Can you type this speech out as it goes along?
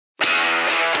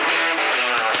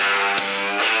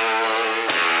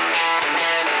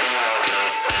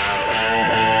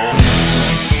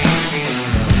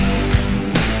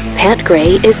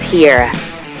Gray is here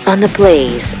on the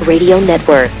Blaze Radio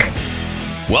Network.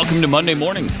 Welcome to Monday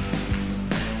morning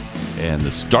and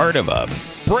the start of a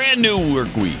brand new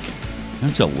work week.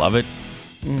 Don't you love it?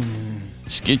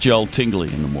 Just get you all tingly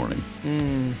in the morning.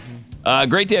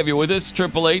 Great to have you with us.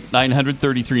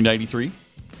 888-900-3393.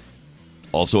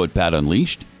 Also at Pat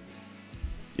Unleashed.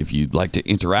 If you'd like to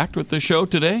interact with the show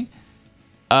today.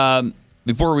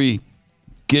 Before we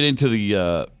get into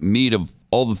the meat of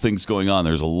all the things going on,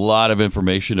 there's a lot of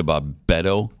information about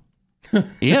Beto.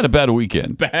 He had a bad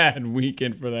weekend. Bad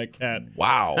weekend for that cat.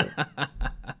 Wow.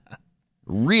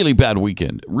 Really bad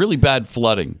weekend. Really bad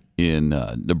flooding in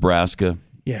Nebraska.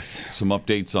 Yes. Some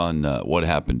updates on what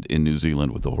happened in New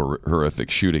Zealand with the horrific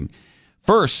shooting.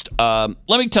 First, let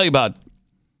me tell you about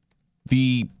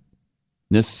the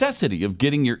necessity of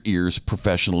getting your ears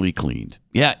professionally cleaned.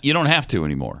 Yeah, you don't have to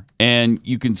anymore. And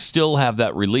you can still have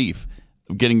that relief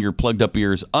of getting your plugged up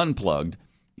ears unplugged.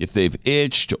 If they've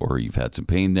itched or you've had some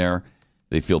pain there,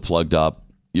 they feel plugged up.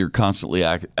 You're constantly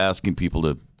asking people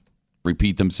to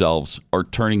repeat themselves or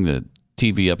turning the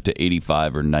TV up to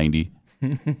 85 or 90.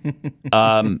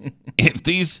 If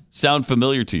these sound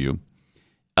familiar to you,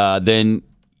 then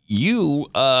you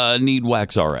need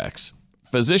Wax RX.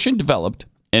 Physician developed,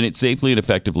 and it safely and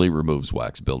effectively removes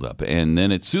wax buildup. And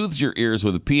then it soothes your ears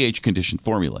with a pH-conditioned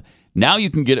formula. Now you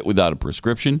can get it without a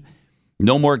prescription.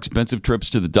 No more expensive trips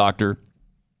to the doctor.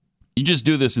 You just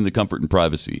do this in the comfort and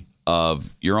privacy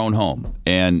of your own home.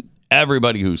 And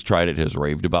everybody who's tried it has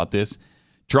raved about this.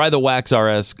 Try the Wax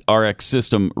RX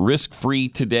system risk-free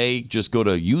today. Just go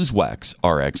to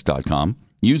usewaxrx.com.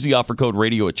 Use the offer code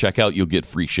radio at checkout. You'll get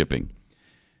free shipping.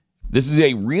 This is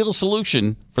a real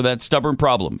solution for that stubborn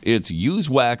problem. It's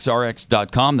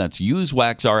usewaxrx.com. That's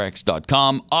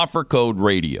usewaxrx.com. Offer code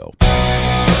radio.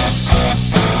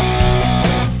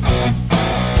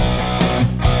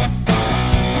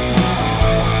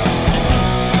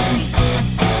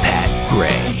 Pat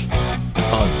Gray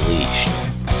Unleashed.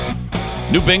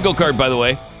 New bingo card, by the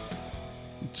way.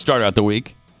 Start out the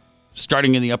week.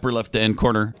 Starting in the upper left-hand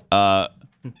corner.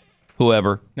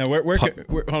 Whoever. Now, where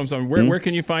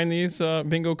can you find these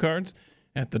bingo cards?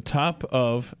 At the top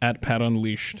of @Pat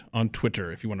Unleashed on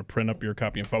Twitter, if you want to print up your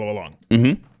copy and follow along.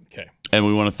 Mm-hmm. Okay. And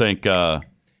we want to thank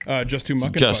Just Too Muck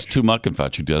and Just Too Muck and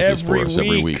Fudge, who does this for us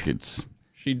every week.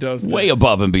 She does way this.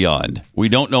 above and beyond. We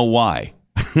don't know why,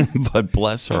 but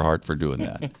bless her heart for doing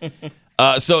that.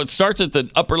 So it starts at the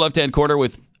upper left-hand corner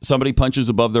with somebody punches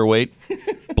above their weight,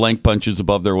 blank punches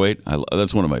above their weight.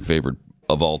 That's one of my favorite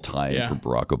of all time for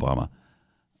Barack Obama.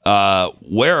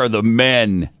 Where are the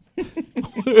men?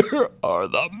 Where are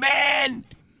the men?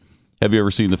 Have you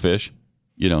ever seen the fish?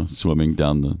 You know, swimming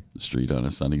down the street on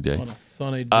a sunny day. On a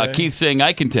sunny day. Keith saying,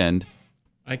 I contend.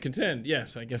 I contend,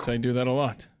 yes. I guess I do that a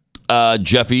lot.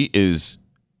 Jeffy is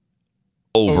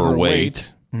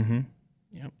overweight. Mm-hmm.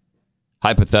 Yep.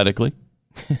 Hypothetically.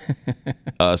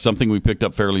 Something we picked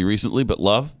up fairly recently, but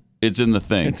love, it's in the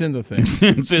thing. It's in the thing.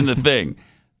 It's in the thing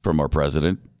from our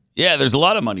president. Yeah, there's a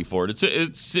lot of money for it. It's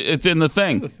in the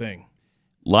thing. It's in the thing.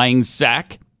 Lying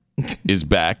Sack is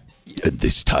back. At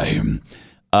this time,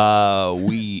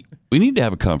 we need to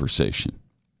have a conversation.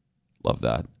 Love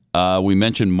that. We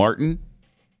mentioned Martin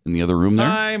in the other room there.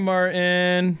 Hi,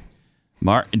 Martin.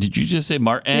 Did you just say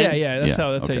Martin? Yeah. That's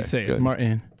how you say good. it.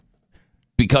 Martin.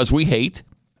 Because we hate.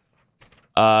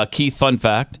 Keith, fun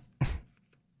fact.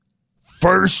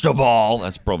 First of all,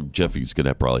 that's probably Jeffy's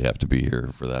gonna probably have to be here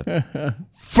for that.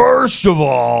 First of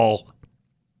all,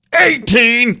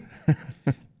 18.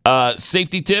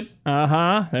 Safety tip.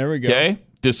 There we go. Okay.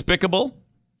 Despicable.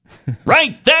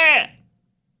 Right there.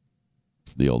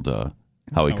 It's the old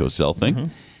Howie Cosell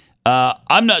thing.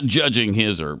 I'm not judging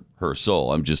his or her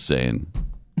soul. I'm just saying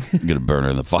I'm gonna burn her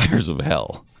in the fires of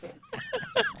hell.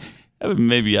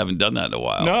 Maybe you haven't done that in a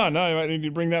while. No, you might need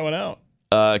to bring that one out.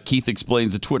 Keith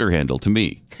explains a Twitter handle to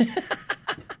me.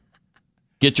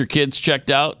 Get your kids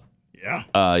checked out.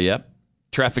 Yeah. Yep.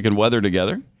 Traffic and weather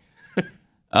together.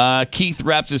 Keith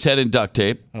wraps his head in duct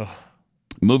tape. Ugh.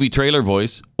 Movie trailer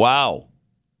voice. Wow.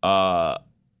 That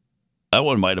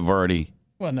one might have already.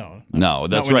 Well, no. No,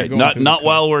 that's right. Not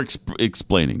while we're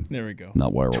explaining. There we go.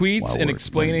 Not while Tweets while and we're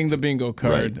explaining the bingo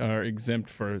card are exempt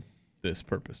for this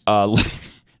purpose.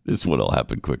 This one will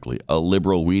happen quickly. A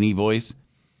liberal weenie voice.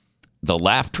 The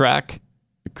laugh track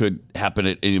could happen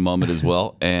at any moment as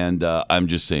well. And I'm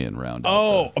just saying round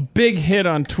out. A big hit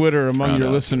on Twitter among your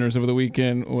listeners over the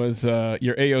weekend was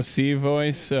your AOC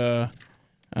voice. Yeah?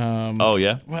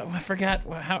 Well, I forgot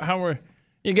how we're...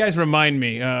 You guys remind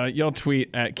me. Y'all tweet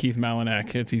at Keith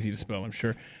Malinak. It's easy to spell, I'm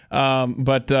sure.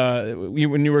 But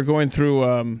when you were going through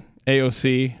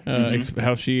AOC,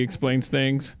 how she explains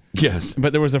things, Yes.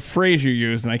 But there was a phrase you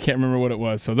used, and I can't remember what it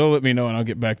was. So they'll let me know, and I'll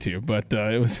get back to you. But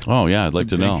it was Oh, yeah, I'd like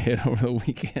to a big know. hit over the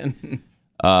weekend.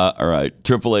 All right,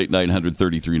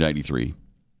 888-900-3393.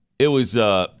 It was,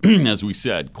 as we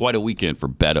said, quite a weekend for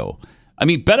Beto. I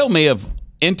mean, Beto may have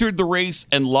entered the race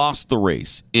and lost the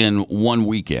race in one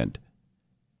weekend.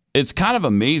 It's kind of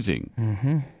amazing.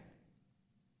 Mm-hmm.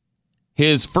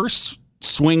 His first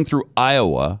swing through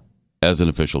Iowa as an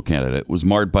official candidate was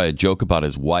marred by a joke about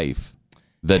his wife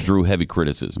that drew heavy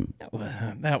criticism.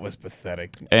 That was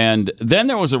pathetic. And then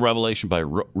there was a revelation by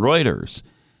Reuters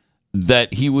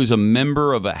that he was a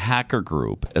member of a hacker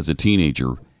group as a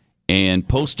teenager and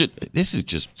posted, this is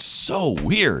just so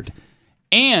weird,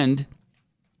 and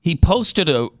he posted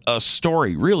a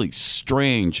story, really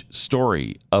strange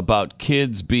story, about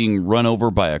kids being run over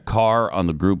by a car on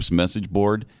the group's message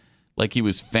board, like he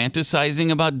was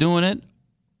fantasizing about doing it.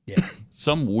 Yeah.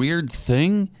 Some weird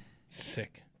thing.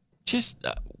 Sick. Just,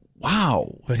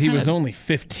 wow. But he was only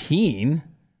 15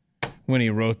 when he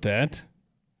wrote that.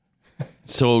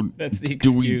 So That's the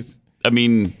excuse. I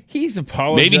mean, He's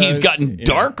apologized. maybe he's gotten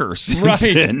darker since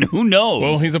Right. then. Who knows?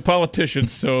 Well, he's a politician,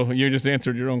 so you just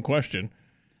answered your own question.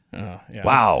 Yeah,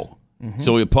 Wow.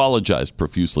 So he apologized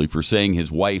profusely for saying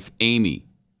his wife, Amy,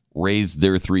 raised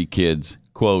their 3 kids,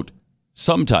 quote,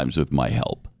 sometimes with my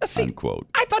help, unquote.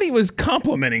 I thought he was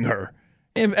complimenting her.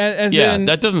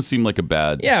 That doesn't seem like a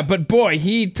bad... Yeah, but boy,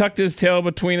 he tucked his tail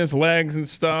between his legs and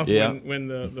stuff when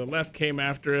the left came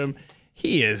after him.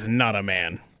 He is not a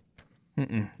man.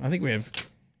 I think we have...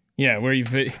 Yeah, where you...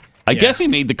 I guess he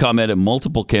made the comment at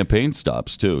multiple campaign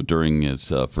stops, too, during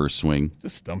his first swing. The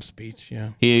stump speech,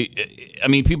 yeah.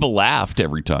 People laughed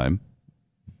every time,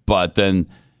 but then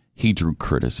he drew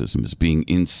criticism as being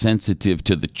insensitive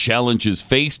to the challenges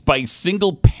faced by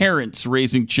single parents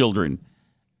raising children.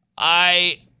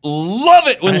 I love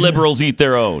it when liberals eat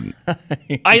their own.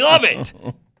 I love it.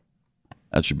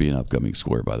 That should be an upcoming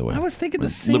square, by the way. I was thinking the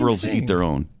same liberals thing. eat their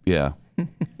own. Yeah.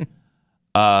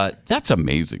 That's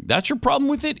amazing. That's your problem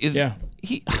with it?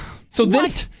 So what?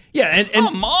 then, yeah, and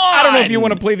Come on. I don't know if you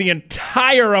want to play the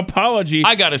entire apology.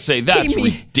 I gotta say, that's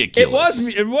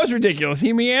ridiculous. It was ridiculous.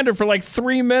 He meandered for like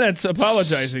 3 minutes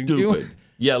apologizing. Stupid.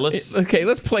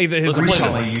 Let's play his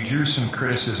Recently, you drew some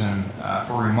criticism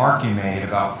for a remark you made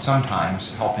about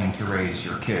sometimes helping to raise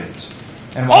your kids.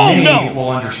 And while many will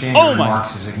understand your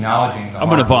remarks as acknowledging the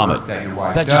hard work that your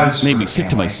wife does, that just made me sick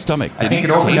to my stomach. I think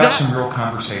it opened up some real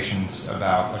conversations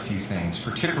about a few things,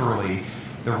 particularly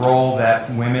the role that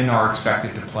women are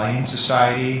expected to play in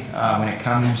society when it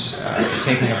comes to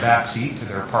taking a back seat to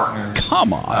their partner's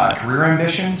career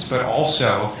ambitions, but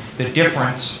also the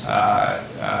difference,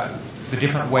 the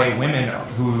different way women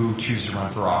who choose to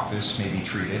run for office may be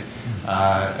treated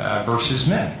versus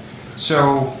men.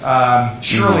 So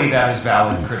surely that is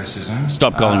valid criticism.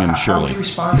 Stop calling him Shirley. How would you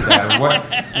respond to that?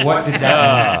 Or what did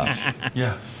that mean?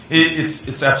 Yeah,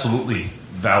 it's absolutely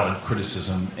valid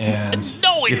criticism, and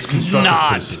no, it's constructive not.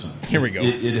 criticism. Here we go.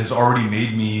 It has already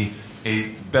made me a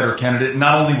better candidate.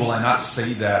 Not only will I not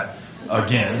say that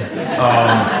again,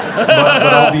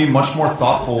 but I'll be much more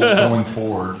thoughtful going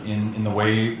forward in the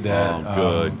way that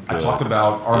I talk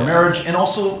about our marriage, and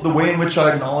also the way in which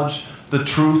I acknowledge the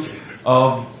truth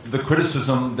of the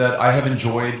criticism that I have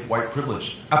enjoyed white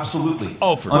privilege. Absolutely.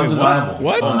 Undeniable.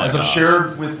 What? As I've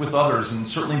shared with others, and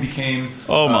certainly became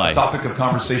a topic of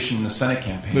conversation in the Senate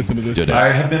campaign. Listen to this. I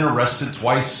have been arrested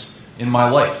twice in my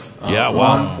life.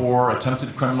 One for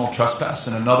attempted criminal trespass,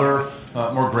 and another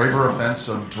more graver offense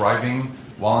of driving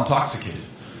while intoxicated.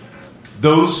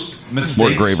 Those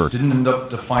mistakes didn't end up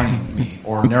defining me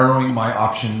or narrowing my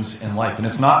options in life. And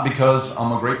it's not because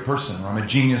I'm a great person or I'm a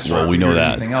genius or I figured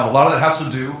anything out. A lot of it has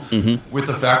to do with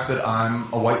the fact that I'm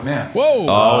a white man. Whoa.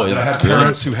 That I had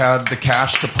parents who had the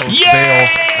cash to post bail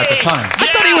at the time. I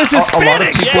thought he was Hispanic. A lot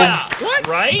of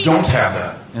people don't have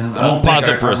that. And I'll pause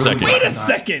it for a second. Wait a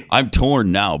second. I'm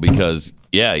torn now because,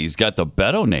 he's got the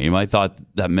Beto name. I thought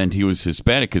that meant he was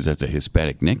Hispanic because that's a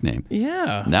Hispanic nickname.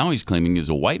 Yeah. Now he's claiming he's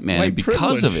a white man, and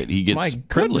because of it, he gets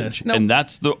privilege. And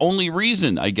that's the only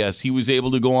reason, I guess, he was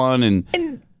able to go on and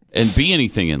be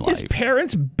anything in life. His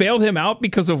parents bailed him out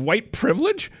because of white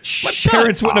privilege? My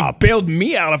parents wouldn't have bailed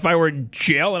me out if I were in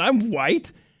jail and I'm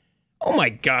white. Oh my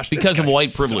gosh. Because of white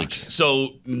sucks. privilege. So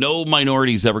no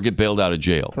minorities ever get bailed out of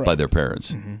jail by their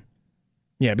parents. Mm-hmm.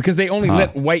 Yeah, because they only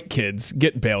let white kids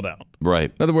get bailed out. Right.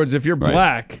 In other words, if you're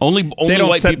black, only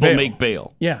white people make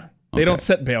bail. Yeah. They don't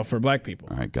set bail for black people.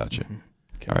 All right, gotcha.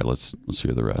 Okay. All right, let's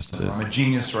hear the rest of this. I'm a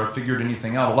genius or I figured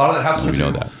anything out. A lot of it has to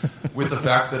do with the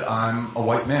fact that I'm a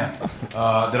white man.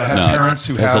 That I have parents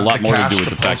who have a lot the more to cash do with to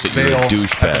the fact post that you're a bail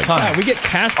douchebag. at the time. Yeah, we get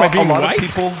cash by being white? A lot of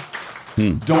people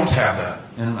don't have that.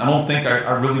 And I don't think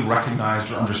I really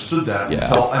recognized or understood that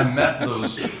until I met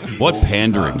those people. What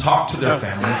pandering. Talked to their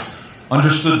families,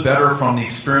 understood better from the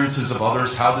experiences of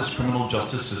others how this criminal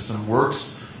justice system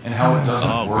works and how it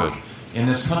doesn't work in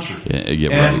this country.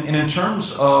 And in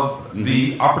terms of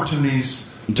the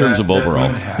opportunities that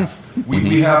women have,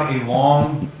 we have a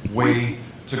long way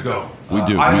to go. We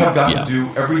do. I have got to do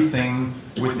everything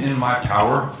within my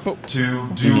power to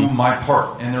do my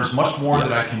part, and there's much more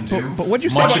that I can do. But what'd you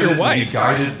say about your wife? Be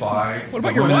guided by the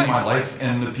women in my life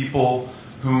and the people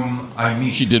whom I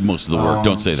meet. She did most of the work.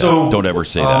 Don't say that. Don't ever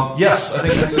say that. Yes, I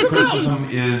think the criticism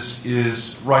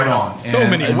is right on.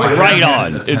 Right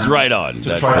on. It's right on.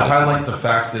 To try to highlight the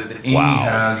fact that Amy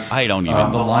has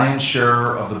the lion's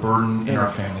share of the burden in our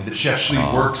family, that she actually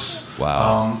works,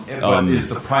 but is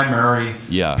the primary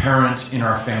parent in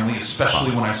our family,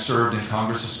 especially when I served in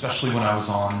Congress, especially when I was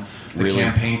on the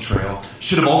campaign trail.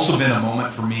 Should have also been a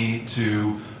moment for me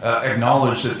to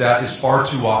acknowledge that is far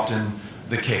too often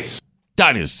the case.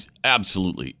 That is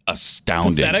absolutely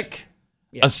astounding. Pathetic?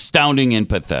 Yeah. Astounding and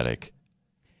pathetic.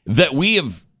 That we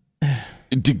have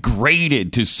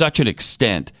degraded to such an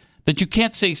extent that you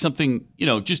can't say something,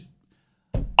 just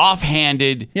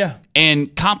offhanded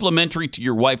and complimentary to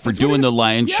your wife for doing the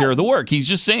lion's share of the work. He's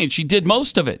just saying she did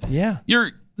most of it. Yeah.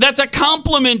 That's a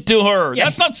compliment to her. Yeah.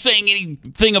 That's not saying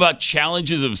anything about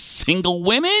challenges of single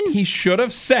women. He should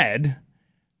have said...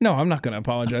 No, I'm not going to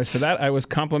apologize for that. I was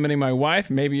complimenting my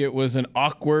wife. Maybe it was an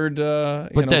awkward,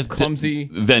 clumsy.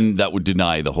 Then that would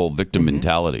deny the whole victim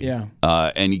mentality. Yeah.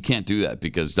 And you can't do that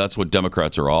because that's what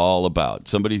Democrats are all about.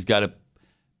 Somebody's got to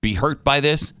be hurt by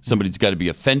this. Somebody's got to be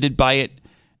offended by it.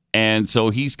 And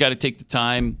so he's got to take the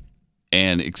time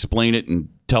and explain it and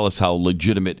tell us how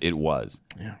legitimate it was.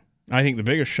 Yeah. I think the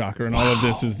biggest shocker in all of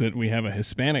this is that we have a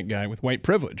Hispanic guy with white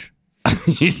privilege.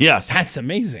 Yes. That's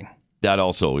amazing. That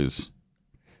also is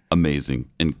amazing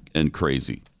and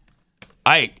crazy.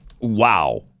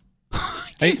 Wow.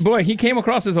 Boy, he came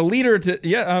across as a leader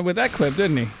with that clip,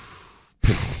 didn't he?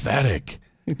 Pathetic.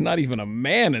 He's not even a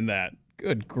man in that.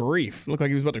 Good grief. Looked like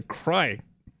he was about to cry.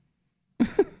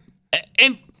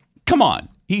 And come on.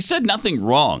 He said nothing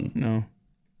wrong. No.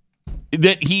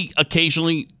 That he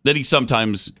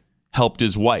sometimes helped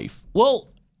his wife. Well,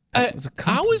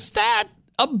 how is that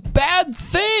a bad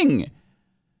thing?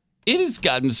 It has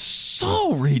gotten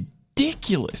so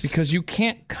ridiculous. Because you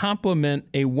can't compliment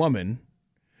a woman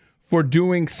for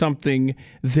doing something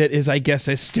that is, I guess,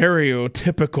 a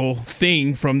stereotypical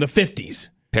thing from the 50s.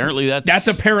 Apparently that's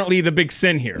apparently the big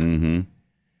sin here. Mm-hmm.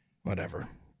 Whatever.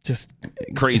 Just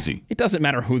crazy. It doesn't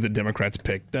matter who the Democrats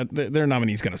pick. Their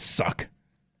nominee's going to suck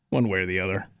one way or the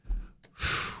other.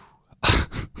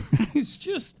 It's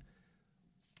just...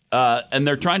 and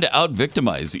they're trying to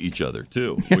out-victimize each other,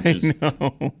 too,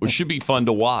 which should be fun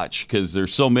to watch because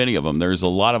there's so many of them. There's a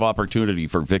lot of opportunity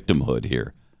for victimhood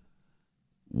here.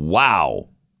 Wow.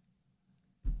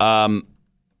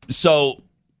 So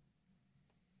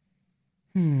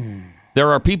there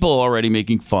are people already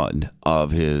making fun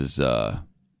of his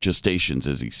gestations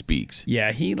as he speaks.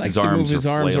 Yeah, he likes to move his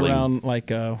arms around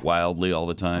like wildly all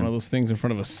the time. One of those things in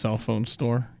front of a cell phone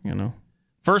store,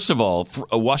 First of all,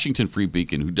 a Washington Free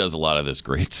Beacon, who does a lot of this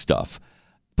great stuff,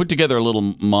 put together a little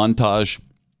montage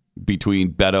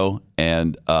between Beto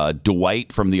and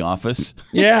Dwight from The Office.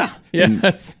 Yeah,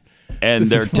 yes. And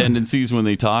their tendencies when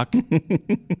they talk.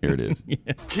 Here it is. Yeah.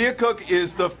 Keokuk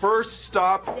is the first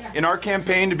stop in our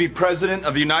campaign to be president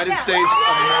of the United States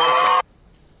of America.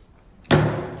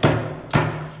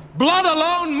 Blood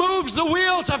alone moves the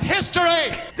wheels of history.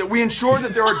 That we ensure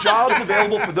that there are jobs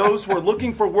available for those who are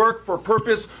looking for work, for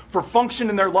purpose, for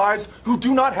function in their lives, who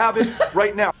do not have it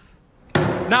right now.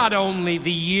 Not only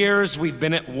the years we've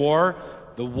been at war,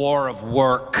 the war of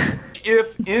work.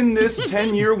 If in this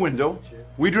 10-year window,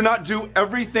 we do not do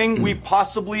everything we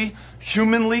possibly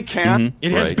humanly can.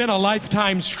 It has been a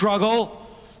lifetime struggle,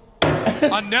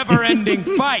 a never-ending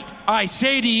fight. I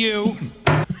say to you,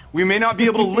 we may not be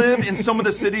able to live in some of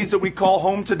the cities that we call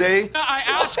home today. I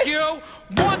ask you,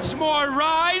 once more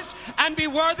rise and be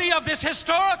worthy of this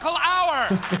historical hour.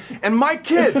 And my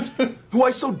kids, who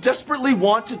I so desperately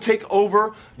want to take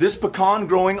over this pecan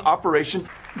growing operation.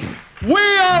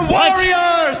 We are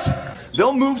warriors!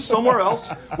 They'll move somewhere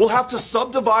else. We'll have to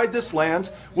subdivide this land.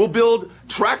 We'll build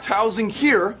tract housing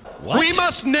here. What? We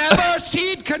must never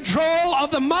cede control of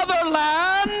the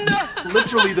motherland.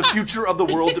 Literally, the future of the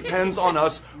world depends on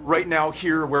us right now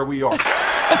here where we are.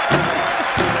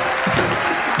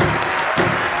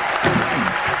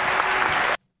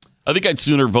 I think I'd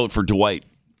sooner vote for Dwight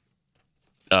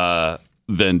than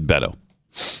Beto.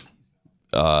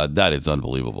 That is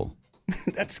unbelievable.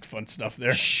 That's fun stuff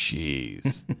there.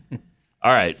 Jeez.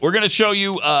 All right, we're going to show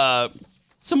you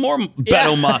some more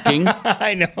Beto mocking.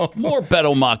 I know. More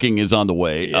Beto mocking is on the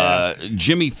way. Yeah.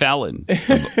 Jimmy Fallon.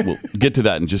 We'll get to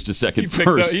that in just a second.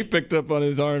 He picked up on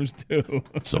his arms, too.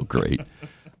 So great.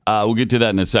 We'll get to that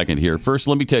in a second here. First,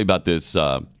 let me tell you about this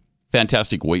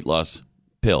fantastic weight loss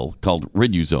pill called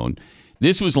Riduzone.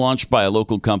 This was launched by a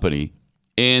local company,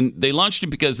 and they launched it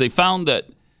because they found that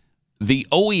the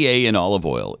OEA in olive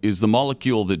oil is the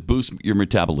molecule that boosts your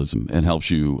metabolism and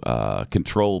helps you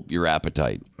control your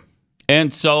appetite.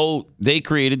 And so they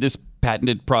created this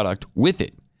patented product with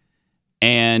it.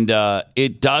 And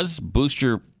it does boost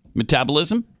your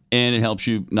metabolism, and it helps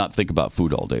you not think about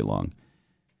food all day long.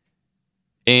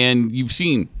 And you've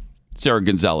seen Sarah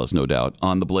Gonzalez, no doubt,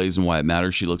 on The Blaze and Why It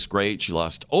Matters. She looks great. She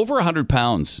lost over 100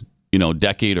 pounds,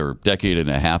 decade and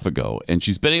a half ago. And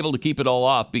she's been able to keep it all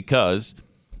off because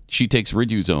she takes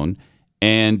Riduzone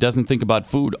and doesn't think about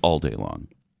food all day long.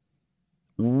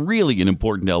 Really an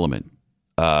important element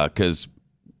because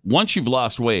once you've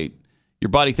lost weight, your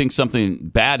body thinks something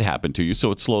bad happened to you, so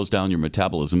it slows down your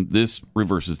metabolism. This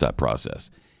reverses that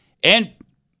process. And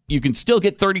you can still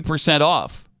get 30%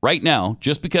 off right now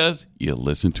just because you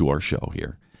listen to our show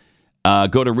here.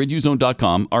 Go to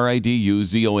riduzone.com,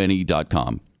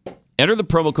 RIDUZONE.com. Enter the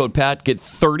promo code PAT, get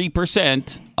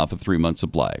 30% off a 3-month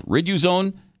supply.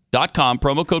 Riduzone.com,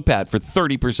 promo code PAT for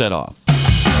 30% off.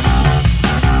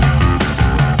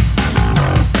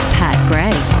 Pat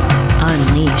Gray,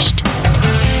 Unleashed.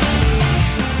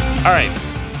 All right.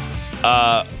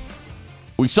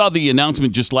 We saw the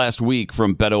announcement just last week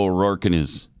from Beto O'Rourke and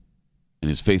his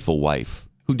faithful wife,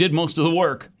 who did most of the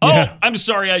work. Yeah. Oh, I'm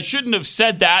sorry. I shouldn't have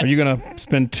said that. Are you going to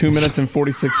spend 2 minutes and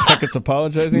 46 seconds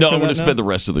apologizing? No, for I'm going to that spend the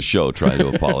rest of the show trying to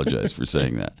apologize for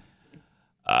saying that.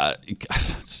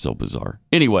 It's so bizarre.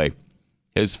 Anyway,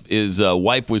 his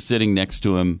wife was sitting next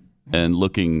to him and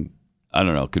looking, I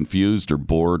don't know, confused or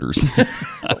bored or something.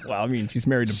 Well, I mean, she's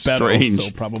married to Strange. Beto,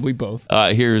 so probably both.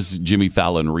 Here's Jimmy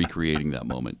Fallon recreating that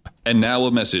moment. And now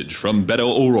a message from Beto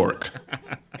O'Rourke.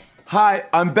 Hi,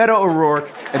 I'm Beto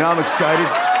O'Rourke, and I'm excited.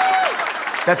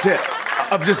 That's it.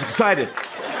 I'm just excited.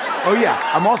 Oh, yeah,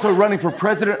 I'm also running for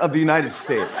President of the United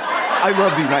States. I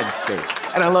love the United States,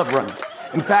 and I love running.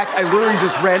 In fact, I literally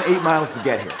just ran 8 miles to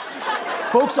get here.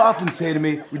 Folks often say to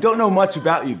me, we don't know much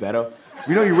about you, Beto.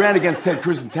 We know you ran against Ted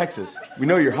Cruz in Texas. We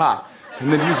know you're hot.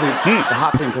 And then usually the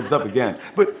hot thing comes up again.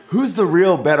 But who's the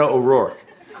real Beto O'Rourke?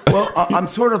 Well, I'm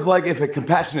sort of like if a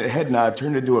compassionate head nod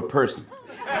turned into a person.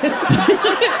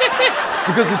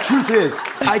 Because the truth is,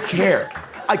 I care.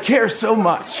 I care so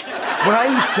much. When I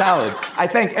eat salads, I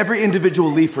thank every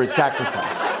individual leaf for its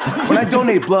sacrifice. When I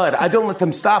donate blood, I don't let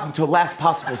them stop until last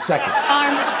possible second.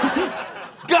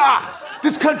 God,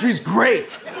 this country's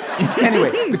great.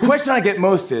 Anyway, the question I get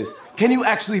most is, can you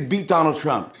actually beat Donald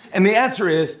Trump? And the answer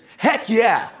is, heck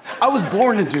yeah. I was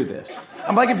born to do this.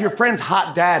 I'm like if your friend's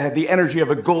hot dad had the energy of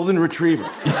a golden retriever.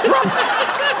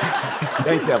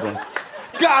 Thanks, Evelyn.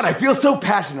 God, I feel so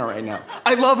passionate right now.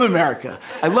 I love America.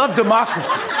 I love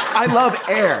democracy. I love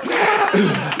air.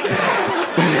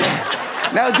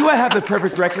 Now, do I have the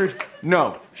perfect record?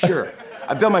 No, sure.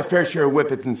 I've done my fair share of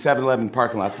whippets in 7-Eleven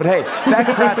parking lots, but hey,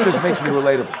 that crap just makes me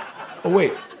relatable. Oh,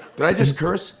 wait, did I just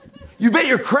curse? You bet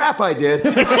your crap I did.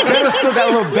 Beto's still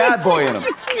got a little bad boy in him.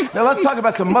 Now, let's talk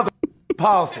about some mother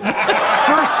policy. First,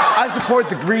 I support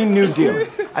the Green New Deal.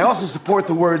 I also support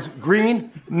the words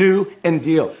green, new, and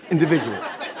deal individually.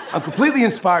 I'm completely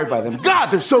inspired by them.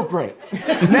 God, they're so great.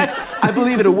 Next, I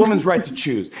believe in a woman's right to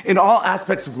choose in all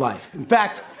aspects of life. In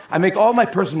fact, I make all my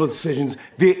personal decisions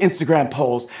via Instagram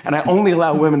polls, and I only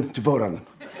allow women to vote on them.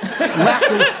 And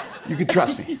lastly, you can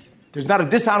trust me. There's not a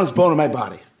dishonest bone in my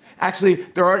body. Actually,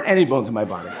 there aren't any bones in my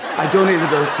body. I donated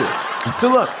those too.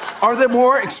 So look, are there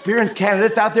more experienced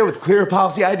candidates out there with clearer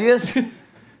policy ideas?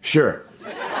 Sure.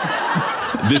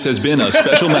 This has been a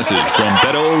special message from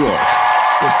Beto O'Rourke.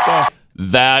 Good stuff.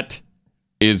 That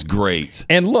is great.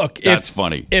 And look, that's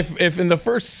funny. If in the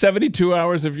first 72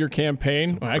 hours of your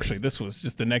campaign, well, actually, this was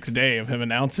just the next day of him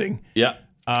announcing. Yeah.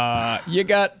 You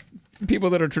got people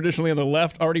that are traditionally on the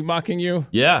left already mocking you.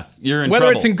 Yeah, you're in Whether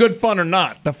trouble. it's in good fun or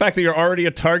not, the fact that you're already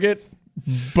a target,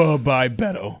 bye-bye,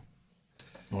 Beto.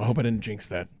 Well, I hope I didn't jinx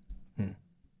that.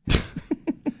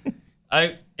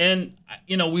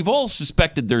 We've all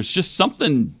suspected there's just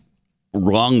something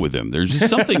wrong with him. There's just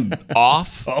something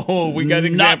off. Oh, we got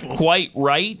examples. Not quite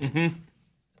right.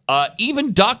 Mm-hmm.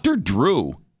 Even Dr.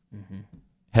 Drew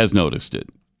has noticed it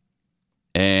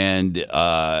and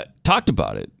talked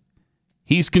about it.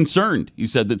 He's concerned. He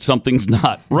said that something's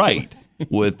not right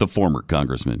with the former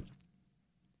congressman.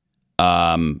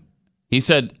 He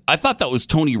said, I thought that was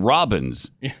Tony Robbins.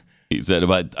 He said,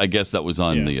 but I guess that was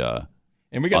on the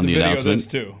and we got the video of this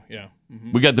too. Yeah.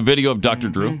 We got the video of Dr.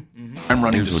 Drew. I'm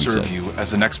running to serve you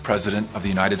as the next president of the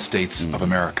United States of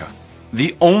America.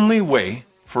 The only way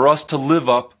for us to live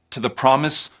up to the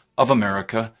promise of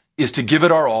America is to give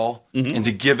it our all and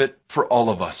to give it for all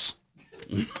of us.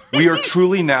 We are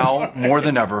truly now, more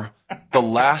than ever, the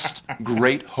last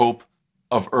great hope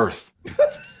of Earth.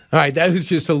 All right, that was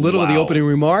just a little of the opening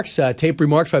remarks, tape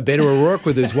remarks by Beto O'Rourke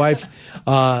with his wife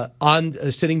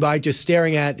sitting by, just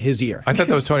staring at his ear. I thought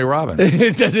that was Tony Robbins.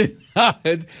 It doesn't.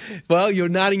 Well, you're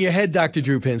nodding your head, Dr.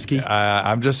 Drew Pinsky.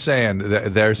 I'm just saying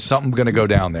there's something going to go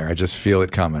down there. I just feel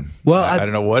it coming. Well, I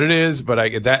don't know what it is,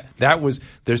 but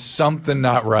there's something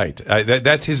not right.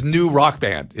 That's his new rock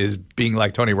band, is being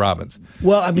like Tony Robbins.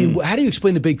 Well, I mean, how do you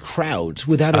explain the big crowds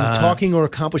without him talking or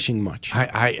accomplishing much?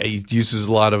 He uses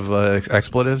a lot of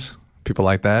expletives. People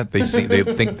like that. They think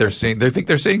they're seeing. They think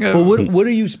they're seeing a. Well, what are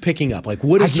you picking up? Like,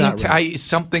 what is not right?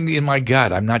 Something in my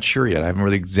gut. I'm not sure yet. I haven't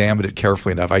really examined it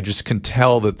carefully enough. I just can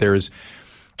tell that there's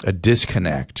a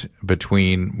disconnect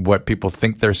between what people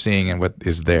think they're seeing and what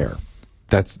is there.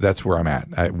 That's where I'm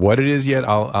at. What it is yet,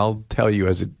 I'll tell you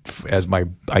as my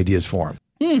ideas form.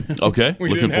 Okay,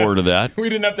 looking forward to that. We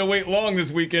didn't have to wait long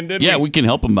this weekend, did we? Yeah, we can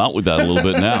help him out with that a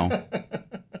little bit now.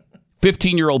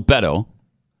 15-year-old Beto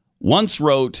once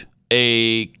wrote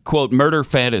a, quote, murder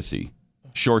fantasy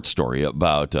short story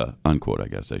about, unquote, I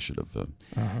guess I should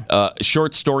have,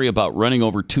 short story about running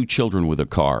over 2 children with a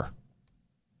car.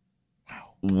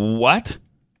 Wow. What?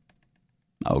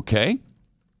 Okay.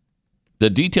 The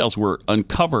details were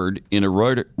uncovered in a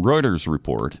Reuters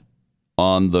report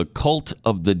on the cult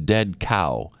of the dead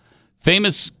cow.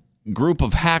 Famous group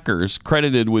of hackers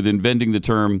credited with inventing the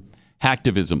term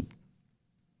hacktivism.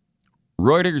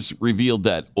 Reuters revealed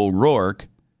that O'Rourke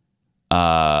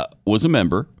was a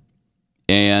member,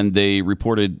 and they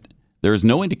reported there is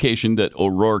no indication that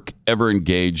O'Rourke ever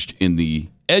engaged in the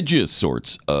edgiest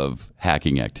sorts of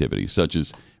hacking activities, such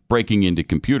as breaking into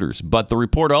computers. But the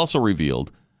report also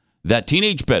revealed that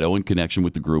teenage Beto, in connection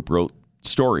with the group, wrote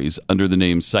stories under the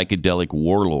name Psychedelic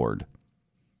Warlord.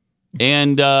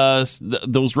 And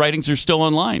those writings are still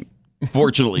online,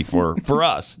 fortunately for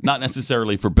us, not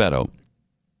necessarily for Beto.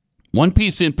 One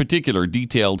piece in particular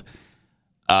detailed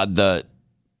the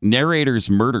narrator's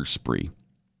murder spree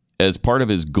as part of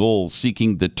his goal,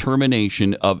 seeking the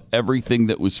termination of everything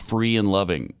that was free and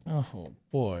loving. Oh,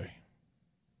 boy.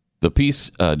 The piece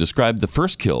described the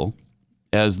first kill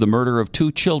as the murder of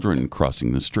 2 children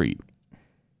crossing the street.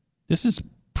 This is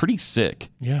pretty sick.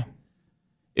 Yeah.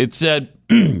 It said,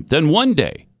 then one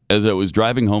day, as I was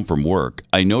driving home from work,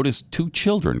 I noticed 2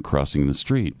 children crossing the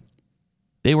street.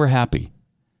 They were happy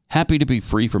to be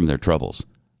free from their troubles.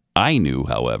 I knew,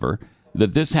 however,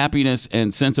 that this happiness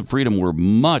and sense of freedom were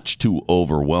much too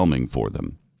overwhelming for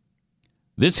them.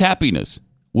 This happiness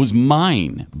was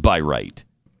mine by right.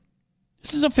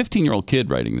 This is a 15-year-old kid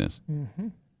writing this. Mm-hmm.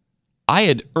 I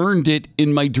had earned it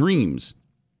in my dreams.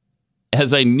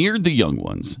 As I neared the young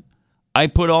ones, I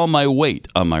put all my weight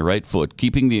on my right foot,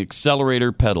 keeping the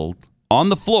accelerator pedal on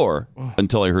the floor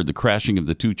until I heard the crashing of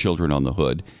the 2 children on the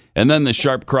hood, and then the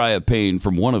sharp cry of pain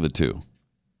from one of the 2.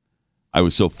 I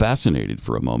was so fascinated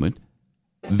for a moment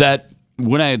that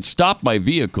when I had stopped my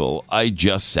vehicle, I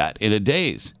just sat in a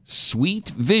daze. Sweet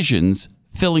visions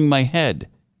filling my head.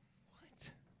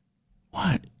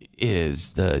 What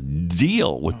is the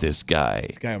deal with this guy?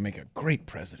 This guy will make a great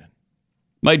president.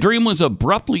 My dream was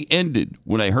abruptly ended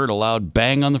when I heard a loud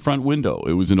bang on the front window.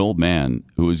 It was an old man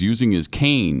who was using his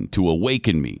cane to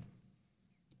awaken me.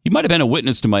 He might have been a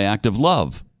witness to my act of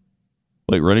love.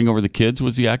 Wait, running over the kids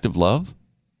was the act of love?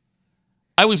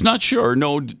 I was not sure,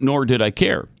 nor did I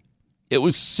care. It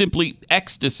was simply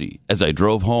ecstasy. As I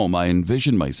drove home, I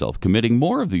envisioned myself committing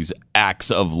more of these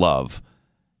acts of love.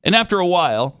 And after a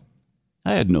while,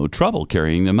 I had no trouble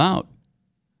carrying them out.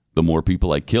 The more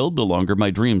people I killed, the longer my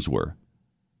dreams were.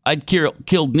 I'd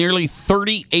killed nearly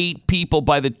 38 people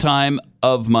by the time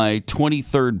of my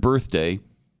 23rd birthday,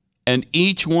 and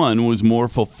each one was more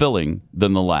fulfilling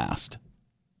than the last.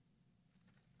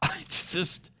 It's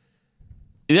just,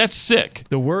 that's sick.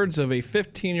 The words of a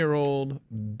 15-year-old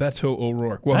Beto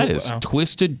O'Rourke. Well, that is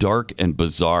twisted, dark, and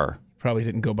bizarre. Probably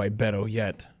didn't go by Beto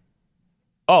yet.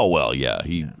 Oh, well, yeah.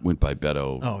 He went by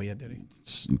Beto. Oh, yeah, did he?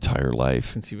 His entire life.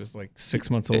 Since he was like 6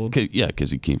 months old? Yeah,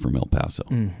 because he came from El Paso,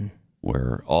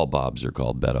 where all Bobs are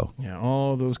called Beto. Yeah,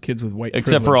 all those kids with white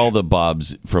Except privilege. for all the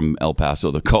Bobs from El Paso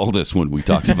that called us when we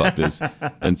talked about this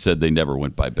and said they never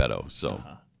went by Beto. So,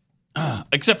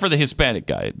 except for the Hispanic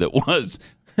guy that was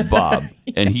Bob,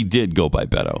 and he did go by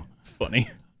Beto. It's funny.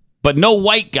 But no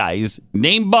white guys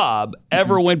named Bob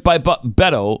ever went by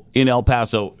Beto in El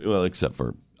Paso, well, except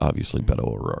for, obviously, Beto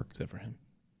O'Rourke. Except for him.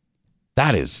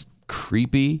 That is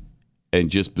creepy and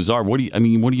just bizarre. What do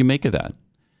you make of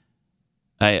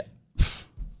that?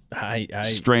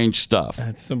 Strange stuff.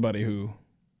 That's somebody who...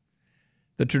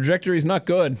 The trajectory is not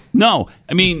good. No.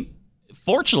 I mean,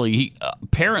 fortunately, he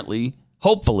apparently,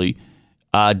 hopefully,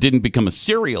 didn't become a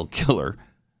serial killer.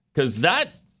 Because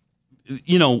that...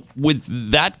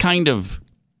 with that kind of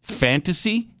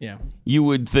fantasy, you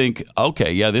would think,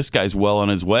 okay, yeah, this guy's well on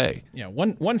his way. Yeah,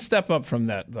 one step up from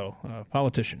that, though,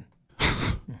 politician.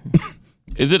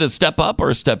 Is it a step up or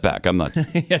a step back? I'm not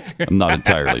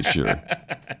entirely sure.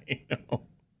 I know.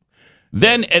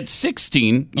 Then at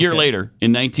 16, year later,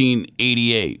 in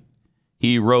 1988,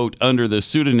 he wrote under the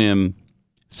pseudonym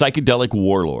Psychedelic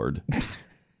Warlord.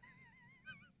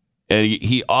 And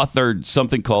he authored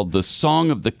something called The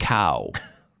Song of the Cow,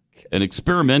 an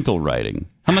experimental writing.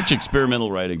 How much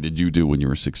experimental writing did you do when you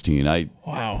were 16?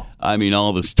 Wow. I mean,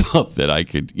 all the stuff that I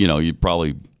could, you'd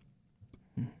probably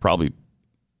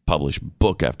publish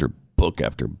book after book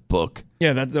after book.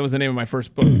 Yeah, that was the name of my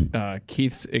first book,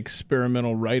 Keith's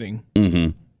Experimental Writing.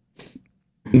 Mm-hmm.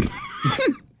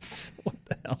 What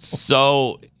the hell?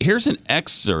 So here's an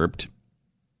excerpt,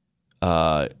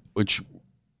 which...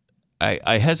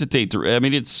 I hesitate to. I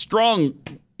mean, it's strong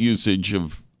usage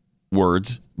of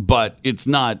words, but it's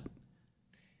not.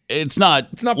 It's not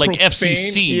like profane.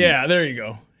 FCC. Yeah, there you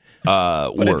go.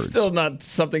 But words. It's still not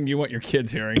something you want your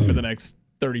kids hearing for the next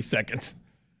 30 seconds.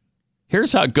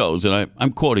 Here's how it goes, and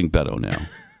I'm quoting Beto now.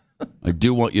 I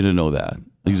do want you to know that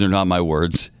these are not my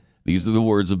words. These are the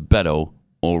words of Beto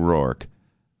O'Rourke,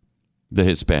 the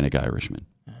Hispanic Irishman.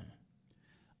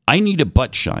 I need a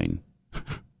butt shine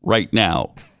right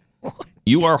now.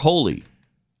 You are holy,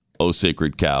 O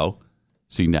sacred cow.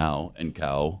 See, now and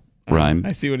cow rhyme.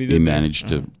 I see what he did. He managed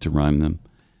to rhyme them.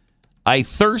 I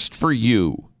thirst for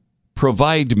you.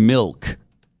 Provide milk.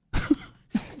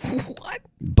 What?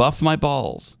 Buff my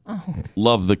balls. Oh.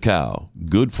 Love the cow.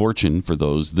 Good fortune for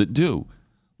those that do.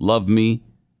 Love me.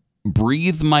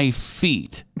 Breathe my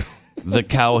feet. The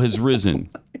cow has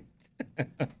risen.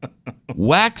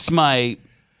 Wax my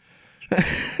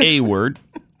A word.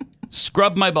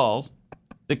 Scrub my balls.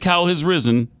 The cow has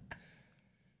risen.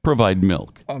 Provide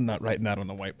milk. I'm not writing that on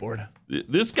the whiteboard.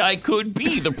 This guy could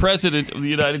be the president of the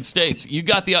United States. You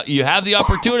have the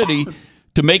opportunity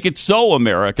to make it so,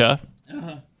 America.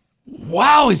 Uh-huh.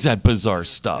 Wow, is that bizarre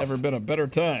stuff? Never been a better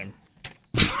time.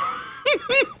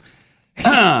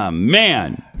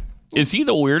 Man, is he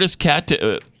the weirdest cat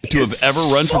to have ever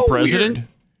run for president? Weird.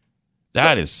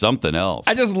 That is something else.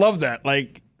 I just love that.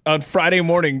 Like, on Friday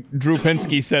morning, Drew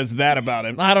Pinsky says that about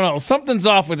him. I don't know. Something's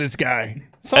off with this guy.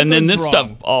 And then this wrong.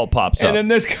 stuff all pops up. And then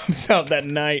this comes out that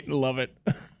night. Love it.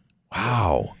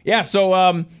 Wow. Yeah, so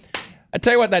I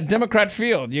tell you what, that Democrat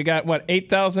field, you got,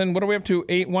 8,000, what are we up to?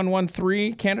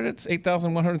 8,113 candidates?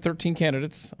 8,113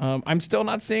 candidates. I'm still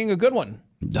not seeing a good one.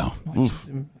 No. It's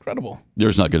incredible.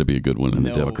 There's not going to be a good one in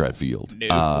the Democrat field.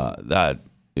 No. That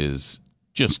is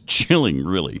just chilling,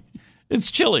 really. It's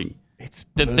chilling. It's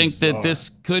to think that this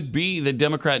could be the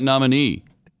Democrat nominee.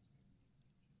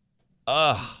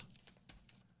 Yeah,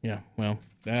 well.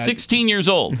 16 years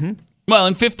old. Mm-hmm. Well,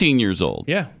 and 15 years old.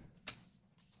 Yeah.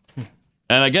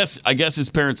 And I guess his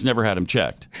parents never had him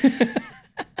checked.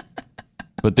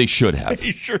 But they should have.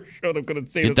 They sure should have.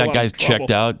 Could Get that guy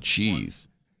checked out. Jeez.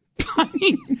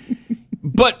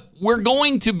 But we're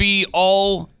going to be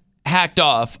all hacked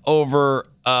off over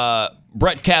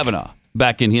Brett Kavanaugh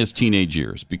back in his teenage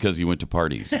years because he went to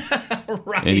parties.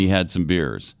 Right. And he had some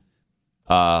beers.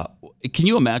 Can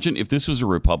you imagine if this was a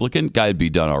Republican? Guy would be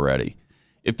done already.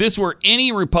 If this were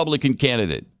any Republican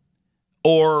candidate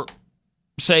or,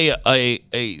 say,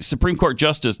 a Supreme Court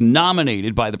justice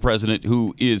nominated by the president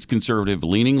who is conservative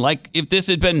leaning, like if this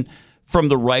had been from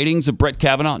the writings of Brett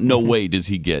Kavanaugh, no way does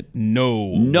he get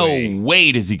no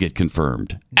way does he get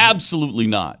confirmed. Absolutely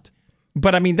not.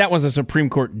 But I mean, that was a Supreme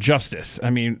Court justice.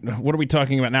 I mean, what are we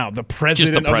talking about now? The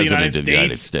president, Just the president of the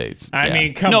United States. I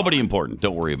mean, come Nobody on. important.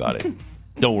 Don't worry about it.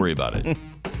 Don't worry about it.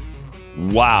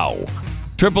 Wow.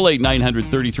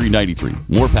 888-900-3393.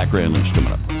 More Pat Gray Unleashed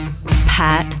coming up.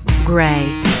 Pat Gray.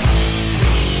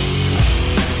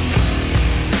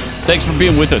 Thanks for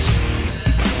being with us.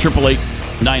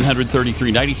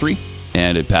 888-900-3393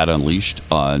 and at Pat Unleashed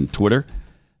on Twitter.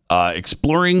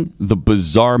 Exploring the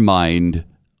bizarre mind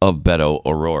of Beto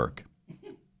O'Rourke,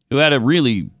 who had a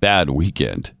really bad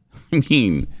weekend. I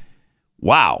mean,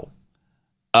 wow.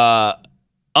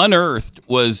 Unearthed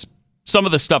was some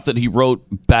of the stuff that he wrote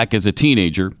back as a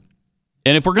teenager.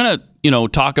 And if we're going to,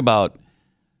 talk about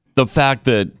the fact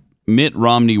that Mitt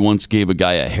Romney once gave a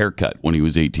guy a haircut when he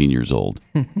was 18 years old.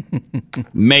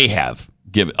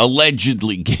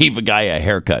 Allegedly gave a guy a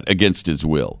haircut against his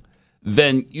will.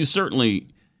 Then you certainly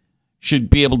should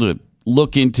be able to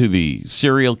look into the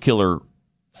serial killer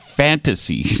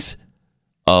fantasies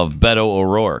of Beto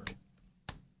O'Rourke.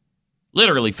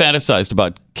 Literally fantasized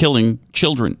about killing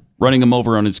children, running them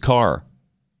over on his car.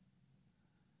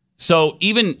 So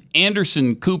even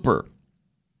Anderson Cooper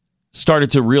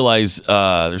started to realize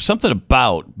there's something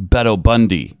about Beto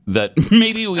Bundy that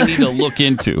maybe we need to look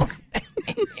into.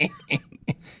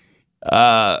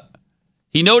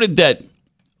 He noted that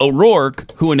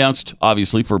O'Rourke, who announced,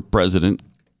 obviously, for president,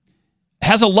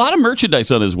 has a lot of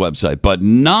merchandise on his website, but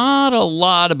not a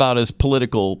lot about his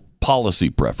political policy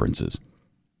preferences.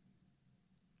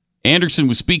 Anderson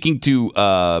was speaking to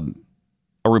a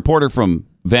reporter from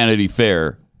Vanity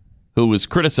Fair who was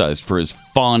criticized for his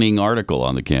fawning article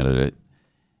on the candidate.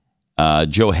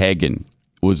 Joe Hagan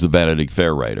was the Vanity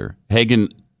Fair writer. Hagan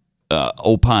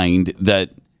opined that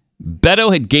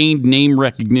Beto had gained name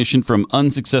recognition from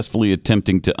unsuccessfully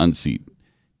attempting to unseat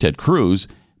Ted Cruz,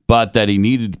 but that he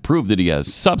needed to prove that he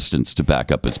has substance to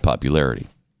back up his popularity.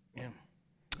 Yeah.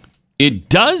 It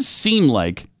does seem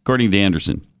like, according to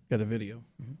Anderson, got a video.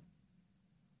 Mm-hmm.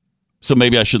 So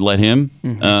maybe I should let him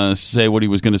say what he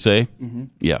was going to say? Mm-hmm.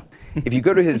 Yeah. If you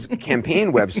go to his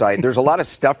campaign website, there's a lot of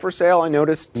stuff for sale. I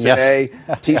noticed today,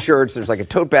 T-shirts, there's like a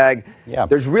tote bag. Yeah.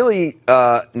 There's really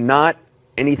not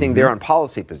anything there on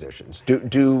policy positions.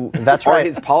 That's are right.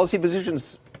 his policy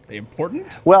positions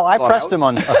important? Well, I pressed him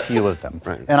on a few of them.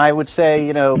 Right. And I would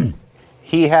say,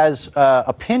 he has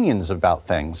opinions about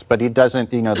things, but he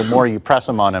doesn't, the more you press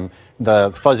him on him,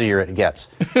 the fuzzier it gets.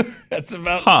 That's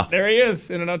about, there he is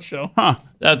in a nutshell.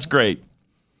 That's great.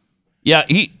 Yeah,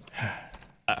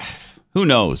 who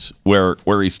knows where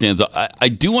he stands. I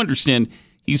do understand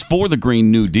he's for the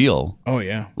Green New Deal. Oh,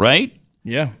 yeah. Right?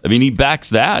 Yeah. I mean, he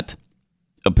backs that,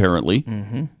 apparently.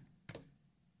 Mm-hmm.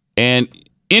 And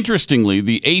interestingly,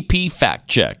 the AP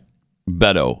fact-checked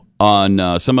Beto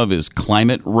on some of his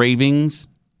climate ravings.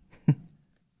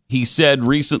 He said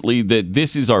recently that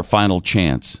this is our final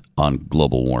chance on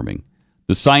global warming.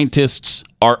 The scientists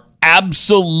are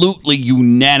absolutely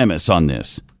unanimous on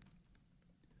this,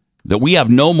 that we have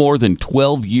no more than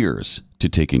 12 years to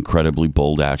take incredibly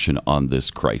bold action on this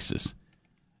crisis.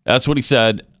 That's what he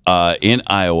said in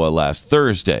Iowa last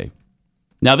Thursday.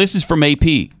 Now, this is from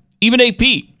AP. Even AP.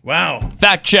 Wow.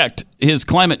 Fact-checked his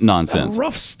climate nonsense. A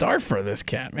rough start for this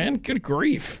cat, man. Good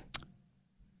grief.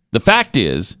 The fact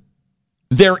is,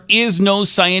 there is no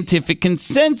scientific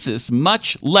consensus,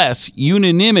 much less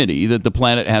unanimity, that the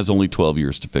planet has only 12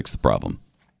 years to fix the problem.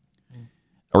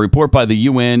 A report by the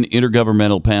UN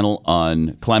Intergovernmental Panel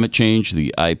on Climate Change,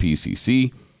 the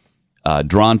IPCC,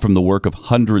 drawn from the work of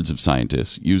hundreds of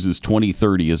scientists, uses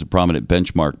 2030 as a prominent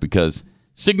benchmark because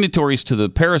signatories to the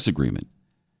Paris Agreement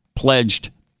pledged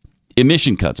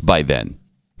emission cuts by then.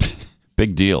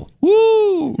 Big deal.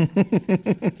 Woo!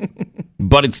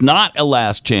 But it's not a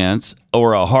last chance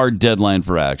or a hard deadline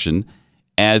for action,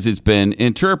 as it's been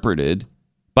interpreted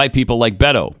by people like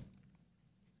Beto.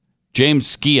 James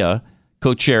Scia,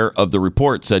 co-chair of the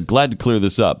report, said, glad to clear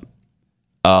this up.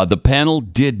 The panel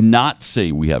did not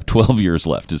say we have 12 years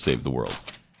left to save the world.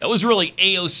 That was really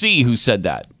AOC who said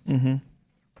that. Mm-hmm.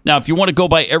 Now, if you want to go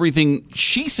by everything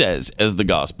she says as the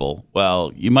gospel,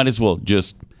 well, we might as well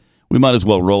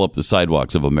roll up the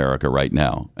sidewalks of America right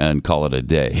now and call it a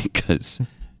day, because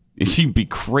it'd be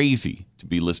crazy to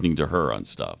be listening to her on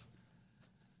stuff.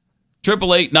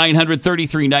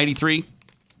 888-900-3393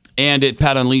 and at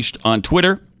Pat Unleashed on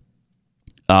Twitter.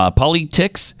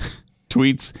 Politics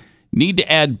tweets, need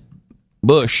to add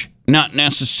Bush, not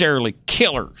necessarily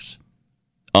killers,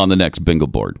 on the next bingo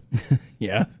board.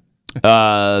 Yeah.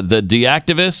 The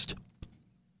deactivist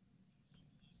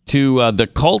to the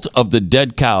cult of the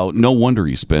dead cow. No wonder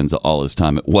he spends all his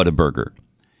time at Whataburger.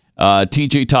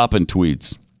 TJ Toppin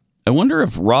tweets, I wonder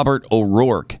if Robert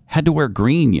O'Rourke had to wear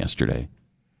green yesterday.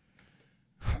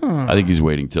 I think he's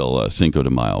waiting till Cinco de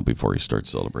Mayo before he starts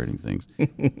celebrating things.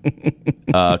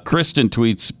 Kristen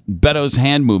tweets, Beto's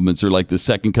hand movements are like the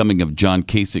second coming of John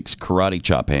Kasich's karate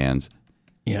chop hands.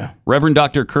 Yeah. Reverend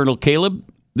Dr. Colonel Caleb,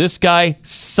 this guy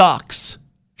sucks.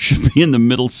 Should be in the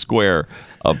middle square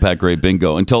of Pat Gray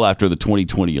Bingo until after the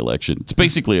 2020 election. It's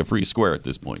basically a free square at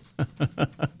this point.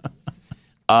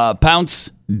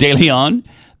 Pounce De Leon,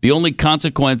 the only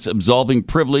consequence absolving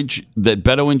privilege that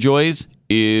Beto enjoys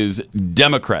is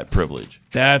Democrat privilege.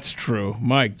 That's true.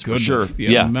 My goodness, for sure.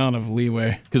 The amount of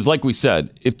leeway. Because like we said,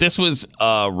 if this was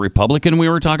a Republican we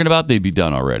were talking about, they'd be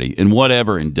done already in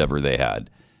whatever endeavor they had.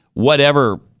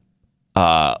 Whatever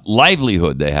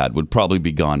livelihood they had would probably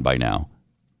be gone by now.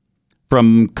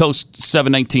 From Coast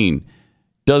 719,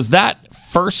 does that,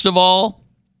 first of all,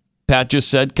 Pat just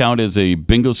said, count as a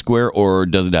bingo square, or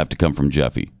does it have to come from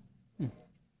Jeffy?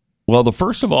 Well, the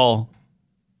first of all,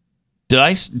 did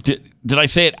I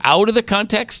say it out of the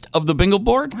context of the bingo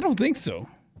board? I don't think so.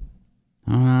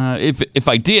 If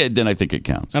I did, then I think it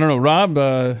counts. I don't know, Rob.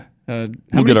 How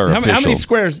many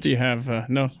squares do you have?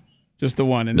 No, just the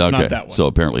one, and it's not that one. So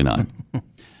apparently not.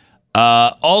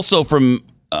 Also from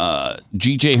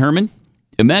G.J. Herman,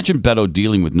 imagine Beto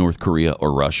dealing with North Korea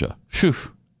or Russia. Phew,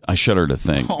 I shudder to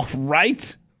think. All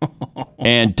right.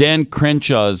 And Dan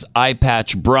Crenshaw's eye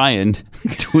patch Brian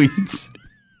tweets,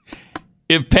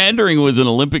 if pandering was an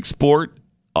Olympic sport,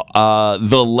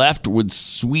 the left would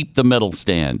sweep the medal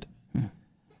stand.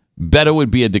 Beto would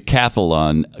be a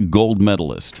decathlon gold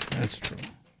medalist. That's true.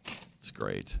 It's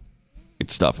great.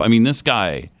 It's stuff. I mean, this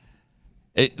guy,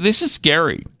 this is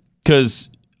scary because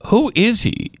who is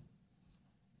he?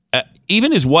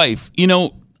 Even his wife,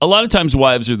 a lot of times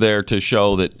wives are there to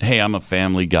show that, hey, I'm a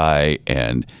family guy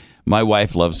and my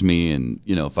wife loves me. And,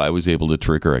 if I was able to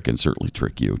trick her, I can certainly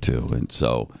trick you too. And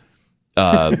so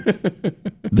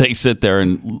they sit there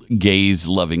and gaze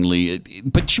lovingly.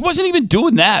 But she wasn't even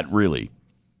doing that, really.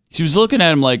 She was looking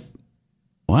at him like,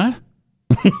 what?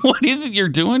 What is it you're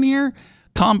doing here?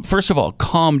 First of all,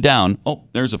 calm down. Oh,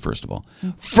 there's a first of all.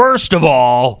 First of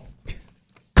all,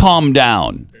 calm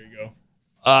down. There you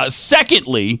go.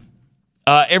 Secondly,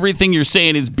 everything you're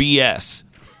saying is BS.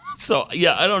 So,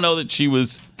 yeah, I don't know that she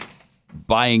was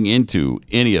buying into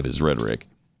any of his rhetoric.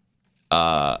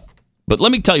 But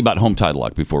let me tell you about Home Title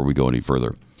Lock before we go any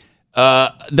further.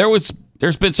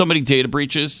 There's been so many data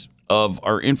breaches of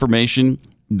our information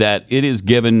that it has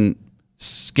given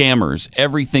scammers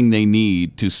everything they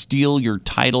need to steal your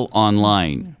title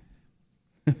online.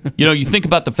 You think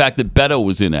about the fact that Beto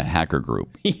was in a hacker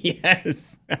group.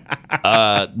 Yes.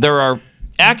 There are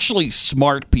actually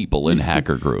smart people in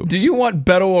hacker groups. Do you want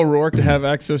Beto O'Rourke to have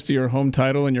access to your home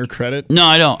title and your credit? No,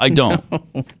 I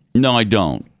don't. No, I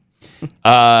don't.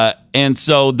 And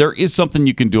so there is something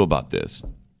you can do about this.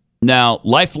 Now,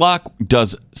 LifeLock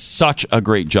does such a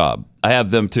great job. I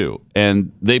have them too.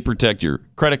 And they protect your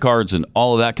credit cards and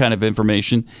all of that kind of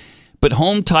information. But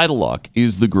Home Title Lock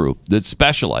is the group that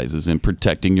specializes in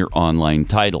protecting your online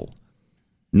title.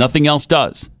 Nothing else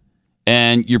does.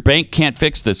 And your bank can't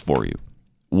fix this for you.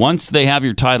 Once they have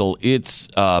your title, it's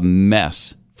a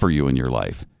mess for you in your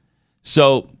life.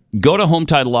 So go to Home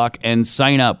Title Lock and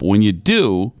sign up. When you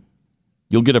do,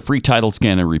 you'll get a free title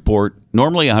scan and report.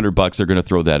 Normally $100, they're going to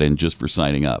throw that in just for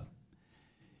signing up.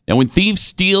 And when thieves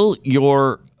steal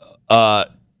your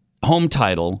home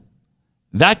title,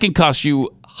 that can cost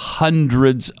you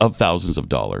hundreds of thousands of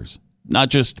dollars. Not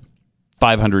just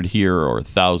 $500 here or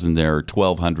 $1,000 there or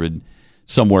 $1,200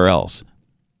 somewhere else.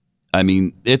 I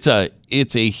mean, it's a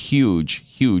huge,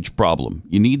 huge problem.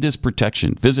 You need this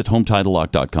protection. Visit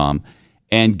HomeTitleLock.com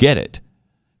and get it.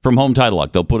 From Home Title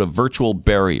Lock, they'll put a virtual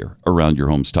barrier around your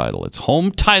home's title. It's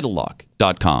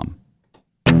HomeTitleLock.com.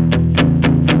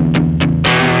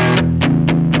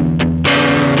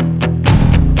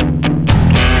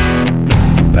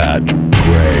 Pat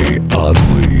Gray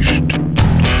Unleashed.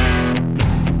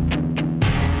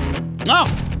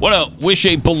 Oh, want to wish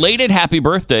a belated happy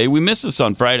birthday. We missed this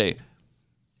on Friday.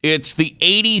 It's the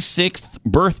 86th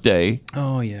birthday.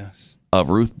 Oh, yes. Of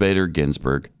Ruth Bader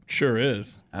Ginsburg. Sure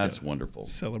is. That's wonderful.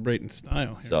 Celebrating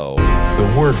style here. So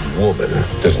the word woman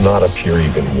does not appear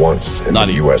even once in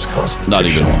the U.S. Constitution. Not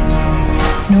even once.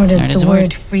 Nor does the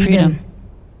word freedom.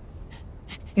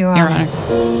 Your Honor.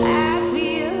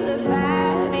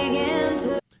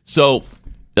 So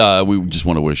we just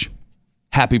want to wish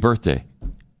happy birthday.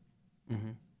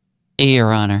 Mm-hmm.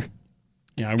 Your Honor.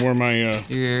 Yeah, I wore my...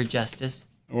 Your Justice.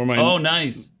 I wore my... Oh,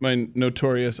 nice. My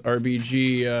Notorious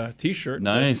RBG T-shirt.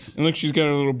 Nice. And look, she's got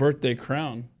a little birthday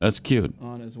crown. That's cute.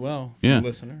 On as well. Yeah.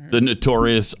 Listener. The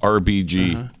Notorious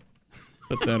RBG.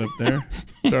 Put that up there.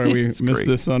 Sorry we missed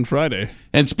this on Friday.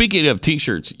 And speaking of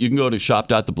T-shirts, you can go to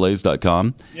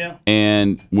shop.theblaze.com. Yeah.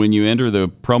 And when you enter the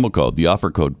promo code, the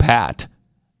offer code PAT,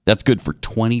 that's good for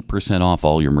 20% off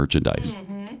all your merchandise.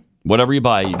 Mm-hmm. Whatever you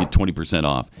buy, you get 20%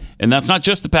 off. And that's not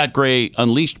just the Pat Gray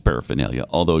Unleashed paraphernalia,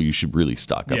 although you should really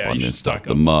stock up on this stuff.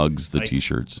 The mugs, the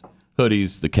T-shirts,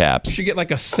 hoodies, the caps. You should get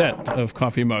like a set of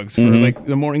coffee mugs for like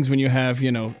the mornings when you have,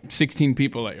 16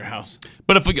 people at your house.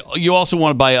 But if you also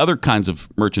want to buy other kinds of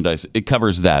merchandise, it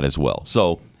covers that as well.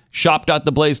 So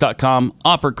shop.theblaze.com,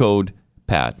 offer code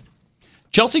PAT.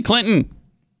 Chelsea Clinton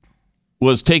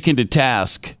was taken to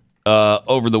task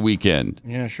over the weekend.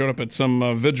 Yeah, showed up at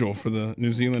some vigil for the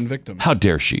New Zealand victims. How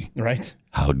dare she? Right?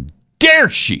 How dare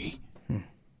she?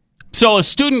 So a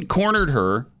student cornered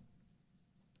her,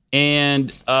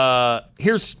 and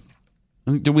here's.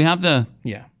 Do we have the?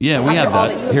 Yeah. Yeah, we have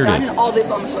that. Here it is. All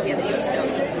this on the phobia that you've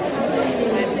soaked.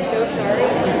 I'm so sorry.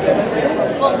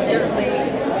 Well, certainly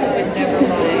it was never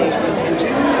my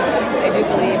intention. I do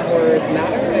believe words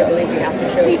matter. I believe we have to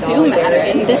show they do matter.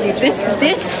 And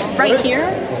this right here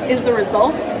is the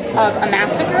result of a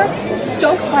massacre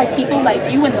stoked by people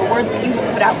like you and the words that you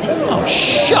have put out into the world.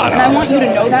 Shut up. And I want you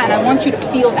to know that, and I want you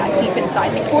to feel that deep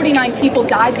inside. 49 people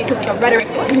died because of the rhetoric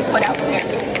that you put out there.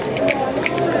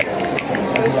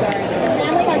 I'm so sorry.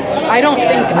 I don't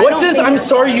think. I'm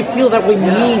sorry you feel that way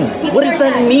mean? What does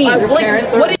that mean?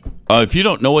 If you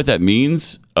don't know what that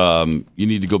means, you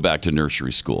need to go back to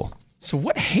nursery school. So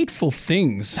what hateful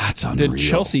things unreal. did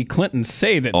Chelsea Clinton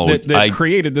say that I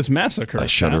created this massacre? I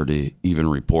shudder to even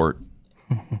report.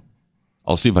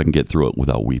 I'll see if I can get through it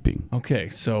without weeping. Okay,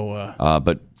 so...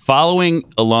 but following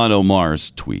Ilhan Omar's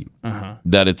tweet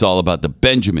that it's all about the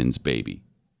Benjamins, baby.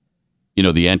 You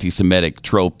know, the anti-Semitic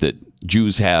trope that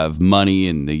Jews have money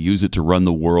and they use it to run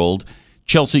the world.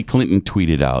 Chelsea Clinton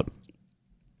tweeted out,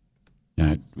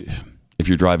 if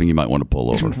you're driving, you might want to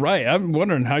pull over. Right. I'm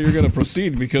wondering how you're going to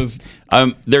proceed because...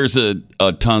 there's a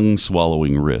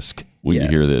tongue-swallowing risk when you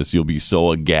hear this. You'll be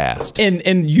so aghast.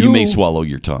 And you may swallow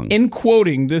your tongue. In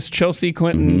quoting this Chelsea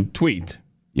Clinton tweet,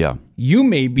 yeah, you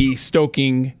may be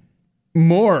stoking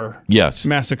more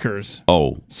massacres.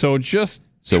 Oh. So just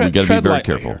we got to be very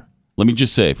careful. Here. Let me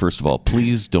just say, first of all,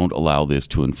 please don't allow this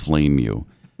to inflame you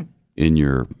in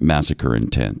your massacre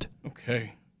intent.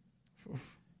 Okay.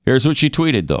 Here's what she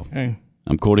tweeted, though. Okay.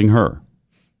 I'm quoting her.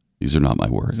 These are not my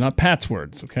words. It's not Pat's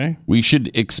words, okay? We should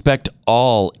expect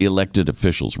all elected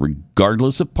officials,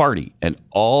 regardless of party, and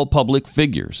all public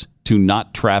figures to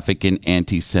not traffic in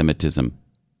anti-Semitism.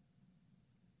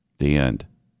 The end.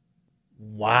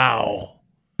 Wow.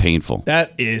 Painful.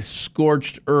 That is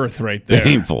scorched earth right there.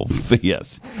 Painful,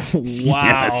 yes.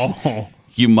 Wow. Yes.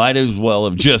 You might as well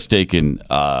have just taken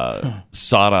a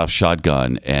sawed-off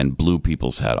shotgun and blew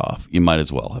people's head off. You might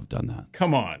as well have done that.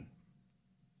 Come on.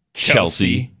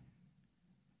 Chelsea.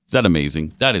 Is that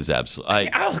amazing? That is absolutely...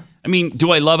 I mean,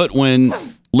 do I love it when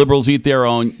liberals eat their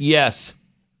own? Yes.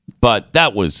 But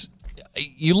that was...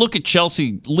 You look at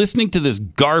Chelsea listening to this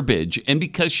garbage, and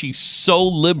because she's so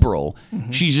liberal,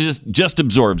 she just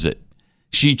absorbs it.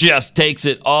 She just takes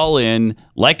it all in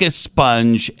like a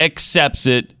sponge, accepts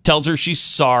it, tells her she's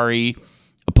sorry,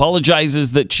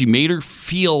 apologizes that she made her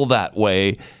feel that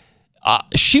way.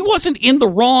 She wasn't in the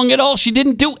wrong at all. She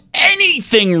didn't do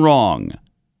anything wrong.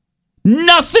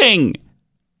 Nothing.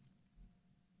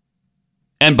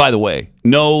 And by the way,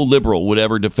 no liberal would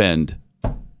ever defend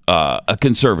a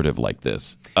conservative like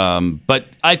this. But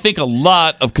I think a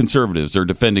lot of conservatives are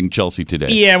defending Chelsea today.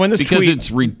 Yeah, when this because tweet it's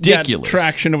ridiculous. Got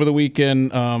traction over the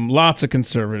weekend, lots of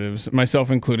conservatives, myself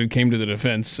included, came to the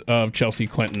defense of Chelsea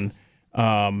Clinton.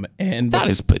 And that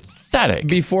is pathetic.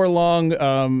 Before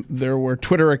long, there were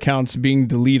Twitter accounts being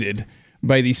deleted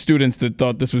by these students that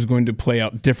thought this was going to play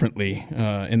out differently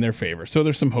in their favor. So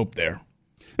there's some hope there.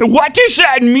 What does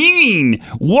that mean?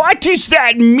 What does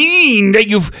that mean that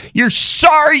you're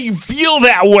sorry you feel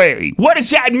that way? What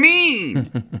does that mean?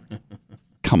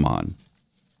 Come on.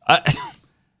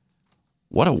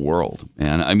 What a world,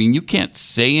 man. I mean, you can't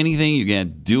say anything. You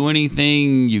can't do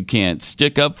anything. You can't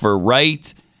stick up for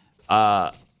right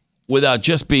without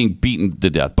just being beaten to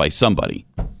death by somebody.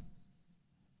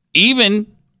 Even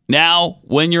now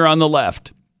when you're on the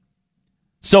left.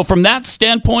 So from that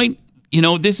standpoint, you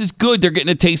know, this is good. They're getting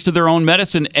a taste of their own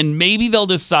medicine, and maybe they'll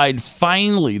decide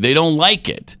finally they don't like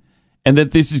it and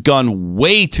that this has gone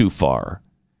way too far.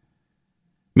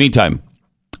 Meantime,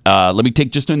 let me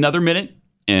take just another minute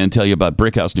and tell you about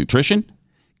Brickhouse Nutrition,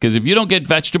 because if you don't get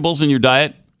vegetables in your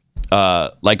diet,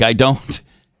 like I don't,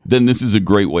 then this is a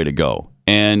great way to go.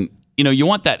 And, you know, you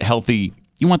want that healthy,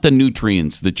 you want the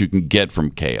nutrients that you can get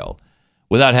from kale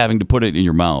without having to put it in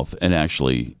your mouth and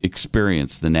actually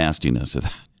experience the nastiness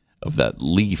of that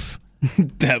leaf.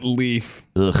 That leaf.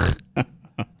 Ugh.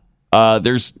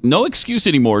 There's no excuse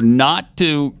anymore not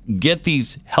to get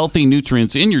these healthy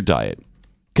nutrients in your diet,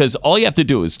 because all you have to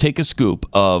do is take a scoop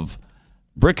of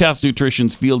Brickhouse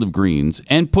Nutrition's Field of Greens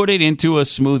and put it into a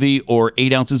smoothie or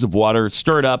 8 ounces of water,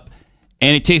 stir it up,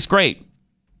 and it tastes great.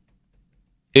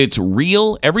 It's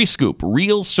real, every scoop,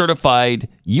 real certified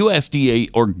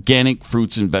USDA organic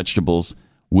fruits and vegetables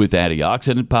with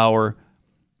antioxidant power.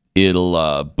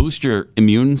 It'll boost your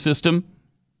immune system,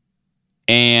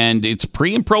 and it's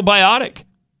pre and probiotic.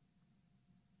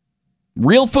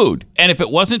 Real food. And if it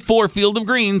wasn't for Field of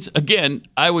Greens, again,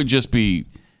 I would just be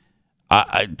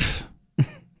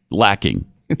lacking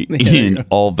in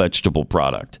all vegetable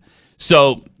product.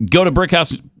 So go to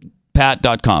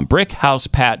brickhousepat.com,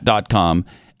 brickhousepat.com,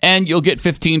 and you'll get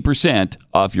 15%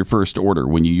 off your first order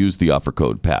when you use the offer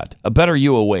code PAT. A better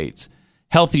you awaits.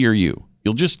 Healthier you.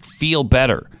 You'll just feel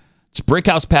better. It's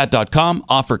brickhousepat.com,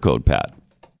 offer code PAT.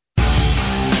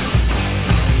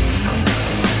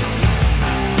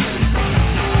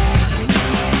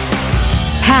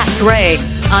 Pat Gray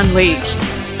Unleashed.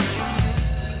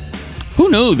 Who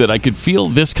knew that I could feel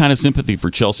this kind of sympathy for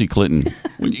Chelsea Clinton?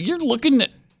 When you're looking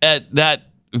at that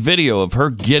video of her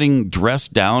getting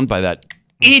dressed down by that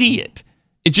idiot,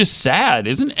 it's just sad,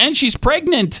 isn't it? And she's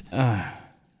pregnant.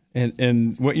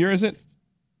 And what year is it?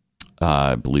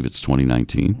 I believe it's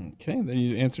 2019. Okay, then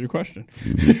you answer your question.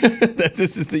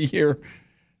 This is the year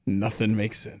nothing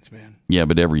makes sense, man. Yeah,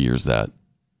 but every year's that.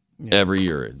 Yeah. Every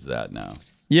year is that now.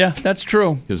 Yeah, that's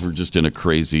true. Because we're just in a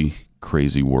crazy,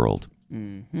 crazy world.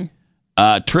 Mm-hmm.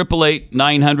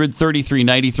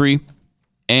 888-900-3393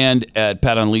 and at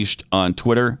Pat Unleashed on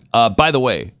Twitter. By the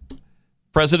way,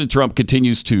 President Trump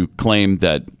continues to claim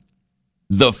that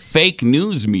the fake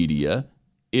news media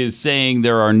is saying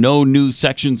there are no new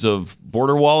sections of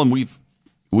border wall, and we've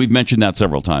mentioned that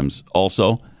several times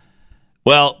also.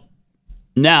 Well,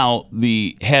 now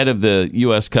the head of the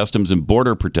U.S. Customs and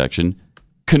Border Protection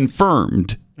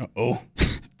confirmed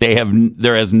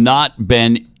there has not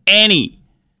been any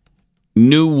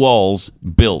new walls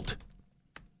built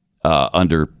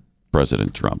under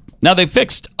President Trump. Now, they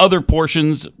fixed other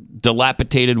portions,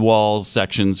 dilapidated walls,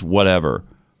 sections, whatever.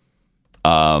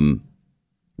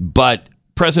 But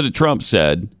President Trump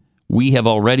said, we have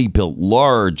already built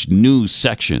large new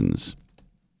sections,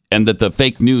 and that the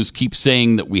fake news keeps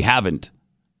saying that we haven't.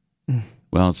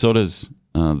 Well, so does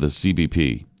the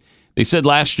CBP. They said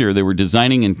last year they were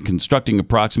designing and constructing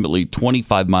approximately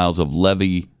 25 miles of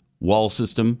levee wall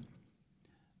system,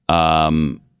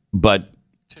 but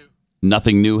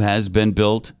nothing new has been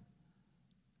built.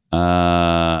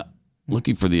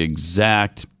 Looking for the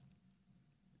exact...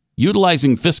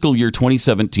 Utilizing fiscal year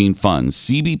 2017 funds,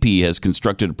 CBP has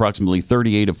constructed approximately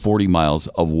 38 of 40 miles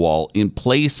of wall in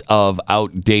place of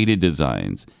outdated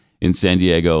designs in San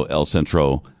Diego, El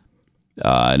Centro,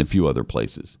 and a few other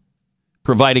places,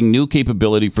 providing new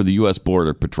capability for the U.S.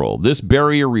 Border Patrol. This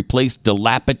barrier replaced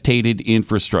dilapidated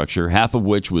infrastructure, half of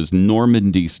which was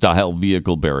Normandy-style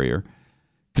vehicle barrier.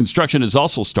 Construction has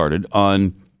also started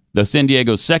on the San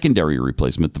Diego secondary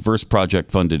replacement, the first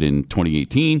project funded in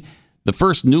 2018. The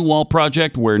first new wall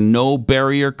project, where no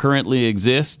barrier currently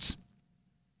exists,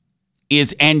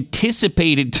 is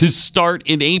anticipated to start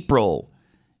in April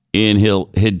in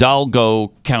Hidalgo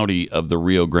County of the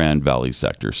Rio Grande Valley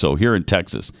sector. So here in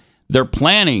Texas, they're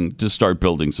planning to start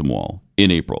building some wall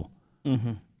in April.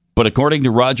 Mm-hmm. But according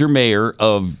to Roger Mayer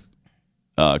of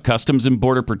Customs and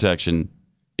Border Protection,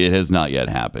 it has not yet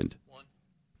happened.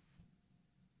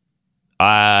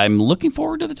 I'm looking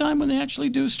forward to the time when they actually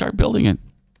do start building it.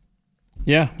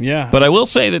 Yeah. But I will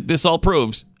say that this all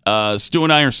proves Stu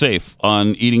and I are safe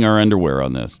on eating our underwear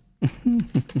on this.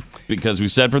 Because we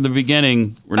said from the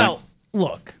beginning, we're not...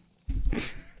 Look.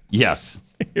 Yes.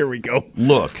 Here we go.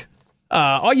 Look.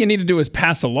 All you need to do is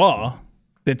pass a law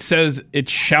that says it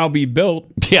shall be built.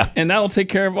 Yeah. And that'll take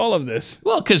care of all of this.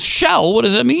 Well, because shall, what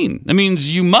does that mean? It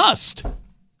means you must.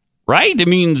 Right? It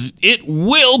means it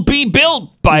will be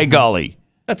built, by golly.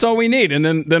 That's all we need, and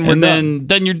then we're done.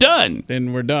 Then you're done.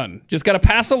 Then we're done. Just got to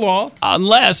pass a law.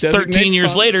 Unless 13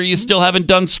 years later you still haven't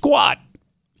done squat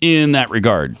in that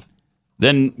regard.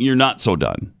 Then you're not so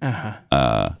done.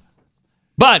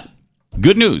 But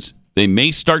good news. They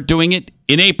may start doing it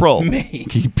in April. May.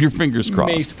 Keep your fingers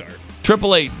crossed. May start.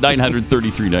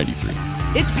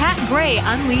 888-900-3393. It's Pat Gray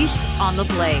Unleashed on the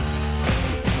Blaze.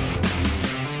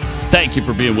 Thank you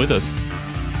for being with us.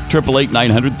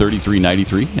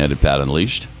 888-900-3393 and at Pat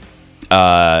Unleashed.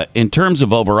 In terms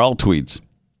of overall tweets,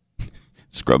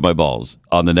 scrub my balls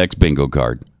on the next bingo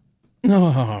card.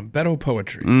 Oh, Beto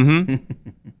poetry. Mm-hmm.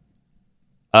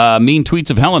 Mean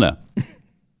tweets of Helena.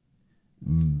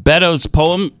 Beto's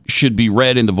poem should be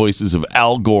read in the voices of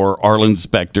Al Gore, Arlen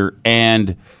Specter,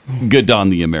 and Gadon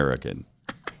the American.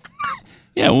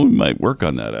 Yeah, we might work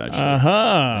on that, actually.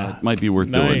 That might be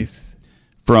worth doing.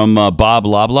 From Bob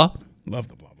Lobla. Love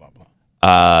the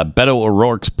Beto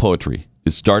O'Rourke's poetry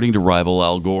is starting to rival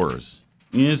Al Gore's.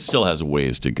 It still has a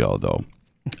ways to go, though.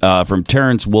 From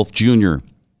Terrence Wolfe Jr.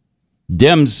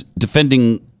 Dems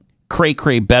defending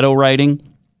cray-cray Beto writing.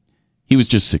 He was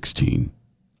just 16.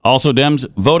 Also, Dems,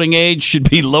 voting age should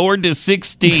be lowered to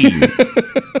 16.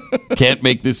 Can't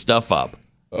make this stuff up.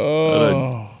 What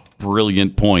a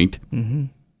brilliant point. Mm-hmm.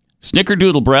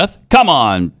 Snickerdoodle breath. Come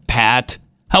on, Pat.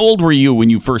 How old were you when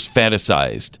you first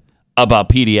fantasized about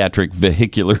pediatric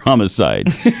vehicular homicide?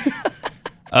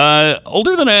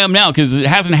 Older than I am now because it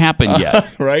hasn't happened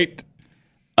yet. Right?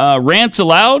 Rants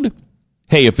allowed?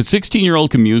 Hey, if a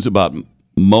 16-year-old can muse about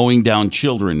mowing down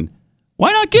children,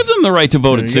 why not give them the right to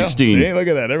vote at 16? See, look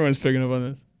at that. Everyone's picking up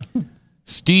on this.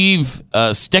 Steve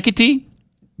Steketee?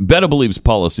 Beto believes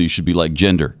policy should be like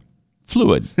gender.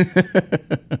 Fluid.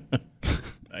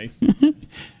 Nice.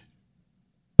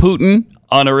 Putin,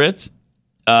 Honoritz.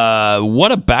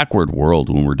 What a backward world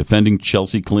when we're defending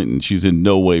Chelsea Clinton. She's in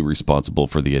no way responsible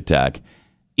for the attack.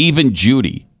 Even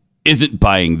Judy isn't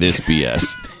buying this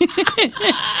BS.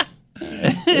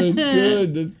 That's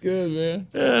good. That's good, man.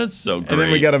 That's so great. And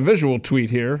then we got a visual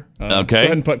tweet here. Okay. Go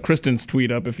ahead and put Kristen's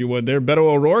tweet up if you would there. Beto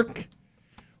O'Rourke.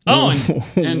 Oh,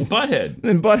 and Butthead.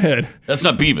 And Butthead. That's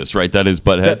not Beavis, right? That is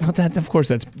Butthead. Of course,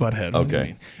 that's Butthead.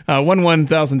 Okay.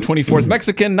 1,024th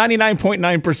Mexican,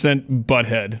 99.9%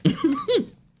 Butthead.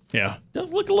 Yeah.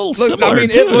 Does look a little similar. I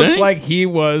mean, it looks like he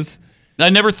was.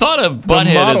 I never thought of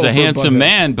Butthead as a handsome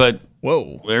man, but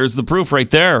whoa, there's the proof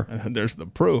right there. There's the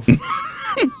proof.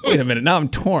 Wait a minute. Now I'm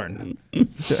torn.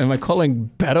 Am I calling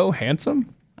Beto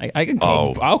handsome? I can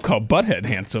call. I'll call Butthead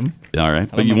handsome. All right,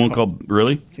 but you won't call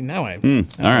really. See, now I all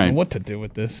don't right. know what to do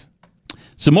with this.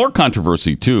 Some more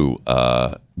controversy too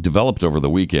developed over the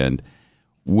weekend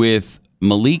with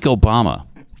Malik Obama,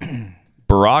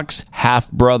 Barack's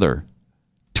half brother,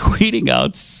 tweeting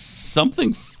out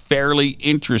something fairly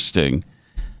interesting.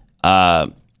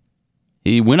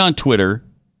 He went on Twitter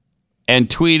and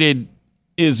tweeted,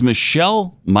 "Is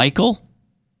Michelle Michael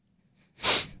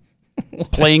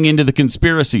playing into the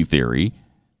conspiracy theory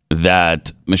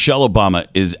that Michelle Obama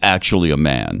is actually a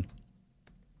man?"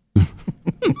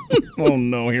 Oh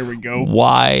no, here we go.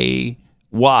 Why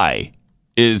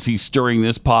is he stirring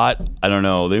this pot? I don't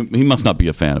know. He must not be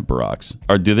a fan of Barack's.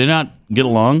 Or do they not get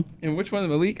along? And which one is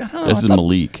Malik? I don't know. This is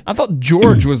Malik. I thought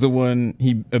George was the one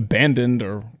he abandoned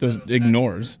or just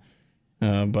ignores.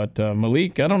 But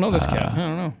Malik, I don't know this cat. I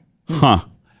don't know. Huh.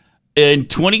 In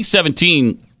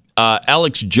 2017,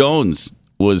 Alex Jones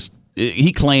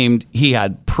he claimed he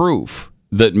had proof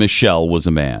that Michelle was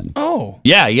a man. Oh.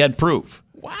 Yeah, he had proof.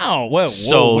 Wow. Well,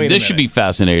 so wait a this should be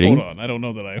fascinating. Hold on. I don't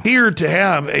know that I appeared to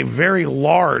have a very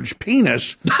large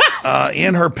penis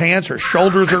in her pants. Her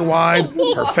shoulders are wide.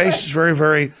 Her face is very,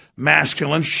 very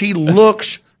masculine. She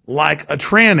looks like a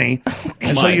tranny.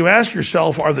 And so you ask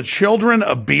yourself, are the children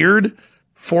a beard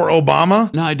for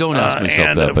Obama? No, I don't ask myself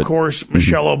and that. And, of course,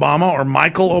 Michelle Obama or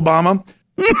Michael Obama.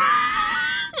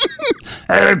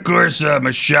 And, of course,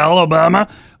 Michelle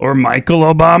Obama or Michael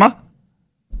Obama.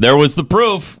 There was the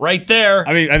proof right there.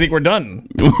 I mean, I think we're done.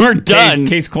 We're done.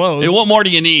 Case closed. Hey, what more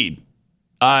do you need?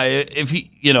 If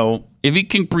he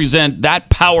can present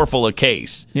that powerful a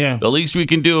case, yeah, the least we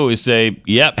can do is say,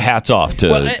 "Yep, hats off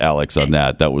to Alex on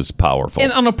that. That was powerful."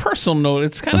 And on a personal note,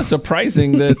 it's kind of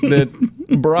surprising that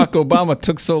Barack Obama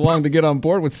took so long to get on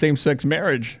board with same-sex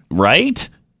marriage. Right?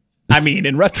 I mean,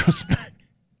 in retrospect,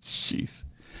 jeez,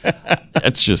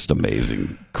 that's just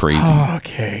amazing, crazy,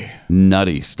 okay,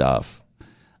 nutty stuff.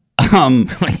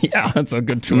 Yeah, that's a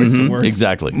good choice of words.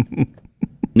 Exactly.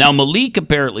 Now, Malik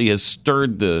apparently has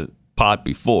stirred the pot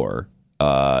before.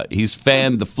 He's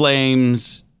fanned the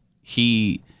flames.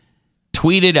 He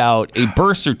tweeted out a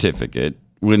birth certificate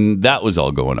when that was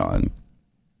all going on.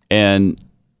 And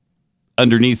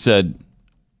underneath said,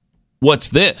 "What's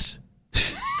this?"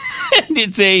 And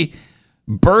it's a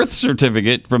birth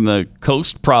certificate from the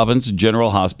Coast Province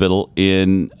General Hospital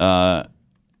in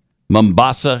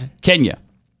Mombasa, Kenya.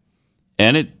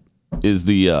 And it is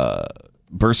the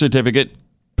birth certificate,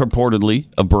 purportedly,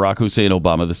 of Barack Hussein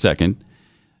Obama II.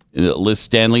 It lists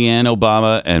Stanley Ann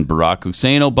Obama and Barack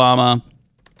Hussein Obama.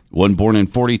 One born in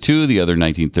 1942, the other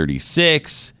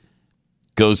 1936.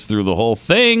 Goes through the whole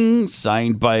thing,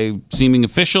 signed by seeming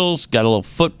officials. Got a little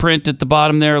footprint at the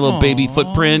bottom there, a little baby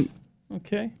footprint.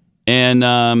 Okay.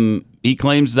 And he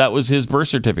claims that was his birth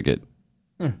certificate.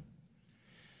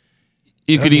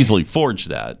 You could easily forge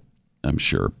that, I'm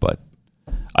sure, but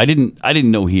I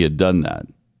didn't know he had done that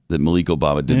Malik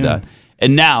Obama did that.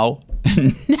 And now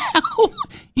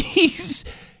he's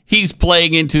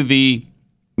playing into the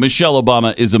Michelle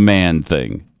Obama is a man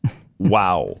thing.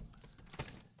 Wow.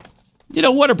 You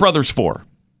know, what are brothers for?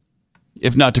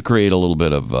 If not to create a little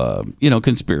bit of,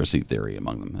 conspiracy theory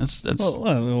among them. That's.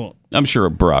 Well, I'm sure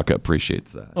Barack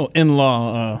appreciates that. Oh,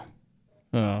 in-law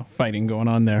fighting going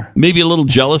on there. Maybe a little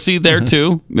jealousy there,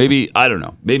 too. Maybe, I don't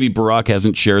know. Maybe Barack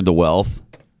hasn't shared the wealth,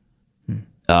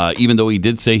 even though he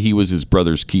did say he was his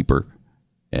brother's keeper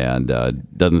and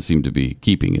doesn't seem to be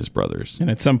keeping his brother's. And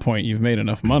at some point, you've made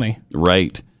enough money.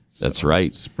 Right. That's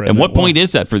right. And what point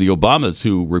is that for the Obamas,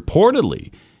 who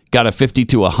reportedly got a $50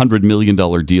 to $100 million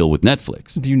deal with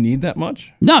Netflix? Do you need that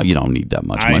much? No, you don't need that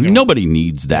much money. Nobody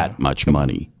needs that much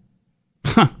money.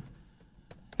 I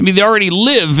mean, they already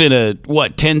live in a,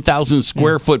 10,000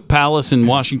 square foot palace in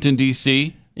Washington,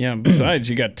 D.C.? Yeah, besides,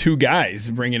 you got two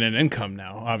guys bringing in income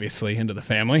now, obviously, into the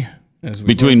family.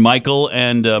 Between Michael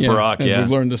and Barack, as we've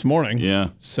learned this morning. Yeah.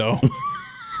 So...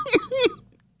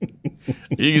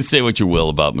 You can say what you will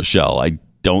about Michelle. I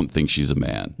don't think she's a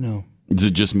man. No. Is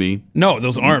it just me? No,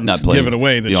 those arms give it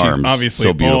away that she's arms, obviously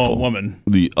so beautiful. all woman.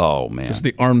 Oh, man. Just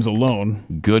the arms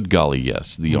alone. Good golly,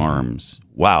 yes. The arms.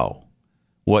 Wow.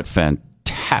 What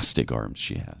fantastic arms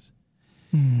she has.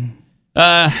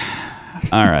 All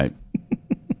right.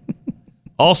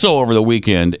 Also over the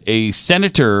weekend, a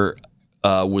senator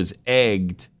was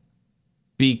egged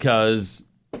because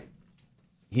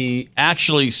he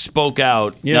actually spoke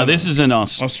out. Yeah, now, this is an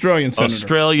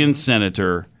Australian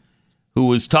senator who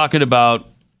was talking about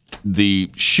the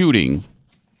shooting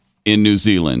in New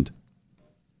Zealand.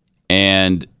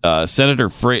 And Senator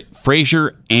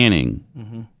Fraser Anning,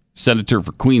 senator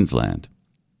for Queensland.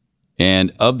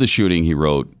 And of the shooting, he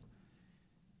wrote,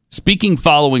 speaking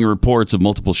following reports of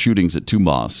multiple shootings at two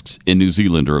mosques in New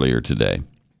Zealand earlier today,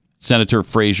 Senator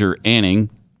Fraser Anning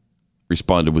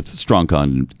responded with strong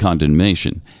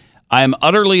condemnation. I am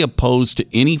utterly opposed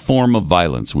to any form of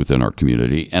violence within our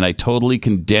community, and I totally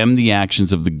condemn the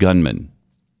actions of the gunman.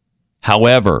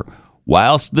 However,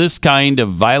 whilst this kind of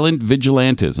violent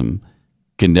vigilantism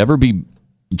can never be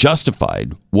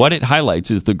justified, what it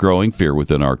highlights is the growing fear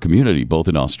within our community, both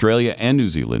in Australia and New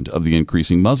Zealand, of the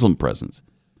increasing Muslim presence.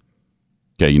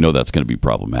 Okay, you know that's going to be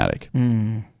problematic.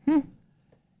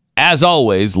 As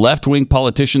always, left-wing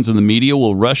politicians and the media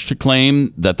will rush to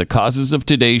claim that the causes of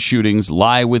today's shootings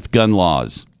lie with gun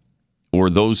laws or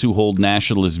those who hold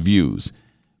nationalist views.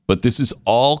 But this is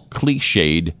all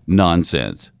cliched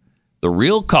nonsense. The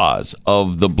real cause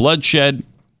of the bloodshed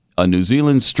on New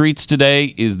Zealand streets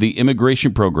today is the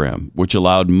immigration program, which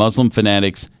allowed Muslim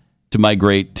fanatics to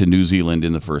migrate to New Zealand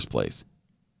in the first place.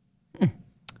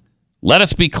 Let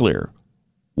us be clear.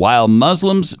 While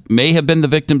Muslims may have been the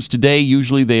victims today,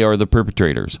 usually they are the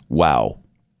perpetrators. Wow.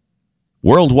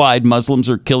 Worldwide, Muslims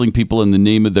are killing people in the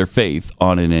name of their faith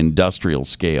on an industrial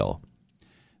scale.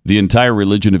 The entire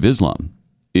religion of Islam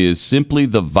is simply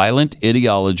the violent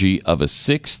ideology of a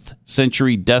 6th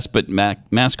century despot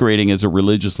masquerading as a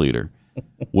religious leader,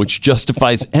 which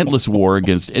justifies endless war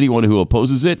against anyone who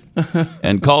opposes it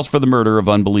and calls for the murder of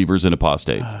unbelievers and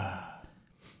apostates.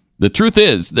 The truth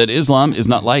is that Islam is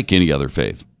not like any other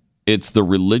faith. It's the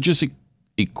religious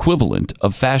equivalent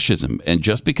of fascism. And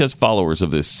just because followers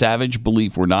of this savage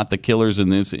belief were not the killers in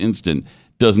this instant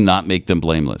does not make them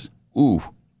blameless. Ooh.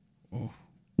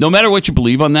 No matter what you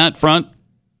believe on that front,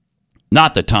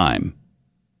 not the time.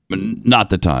 Not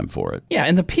the time for it. Yeah,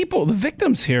 and the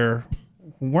victims here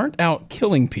weren't out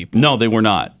killing people. No, they were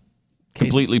not.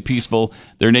 Completely peaceful.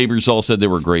 Their neighbors all said they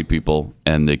were great people,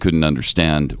 and they couldn't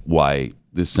understand why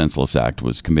this senseless act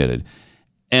was committed.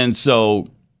 And so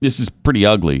this is pretty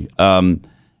ugly. And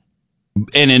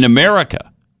in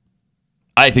America,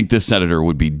 I think this senator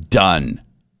would be done.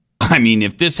 I mean,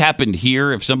 if this happened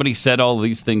here, if somebody said all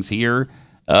these things here,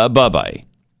 bye-bye.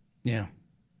 Yeah.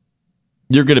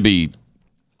 You're going to be,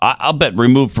 I'll bet,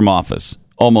 removed from office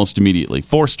almost immediately,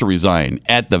 forced to resign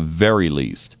at the very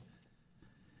least.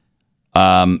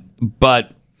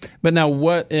 But now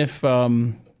what if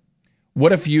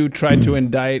you tried to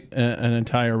indict an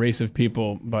entire race of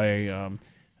people by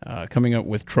coming up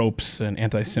with tropes and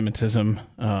anti-Semitism?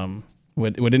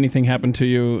 Would anything happen to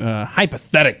you,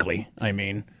 hypothetically, I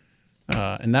mean,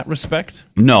 in that respect?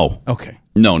 No. Okay.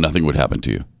 No, nothing would happen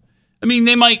to you. I mean,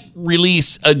 they might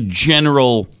release a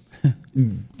general,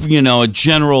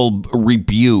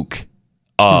 rebuke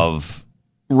of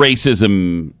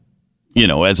racism,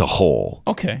 as a whole.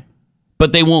 Okay.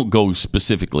 But they won't go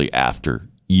specifically after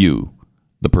you,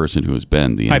 the person who has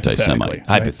been the anti-Semite.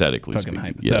 Hypothetically speaking.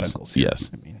 Hypotheticals.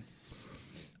 Yes.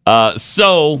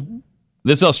 So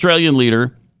this Australian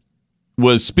leader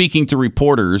was speaking to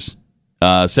reporters,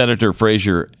 Senator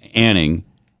Fraser Anning,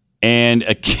 and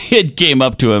a kid came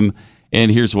up to him, and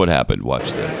here's what happened.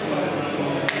 Watch this.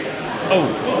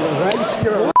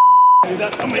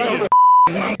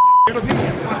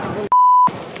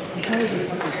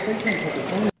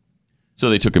 So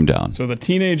they took him down. So the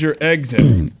teenager eggs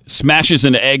him. Smashes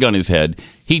an egg on his head.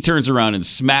 He turns around and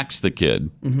smacks the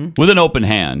kid with an open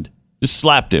hand. Just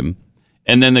slapped him.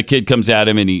 And then the kid comes at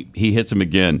him and he hits him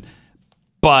again.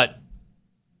 But,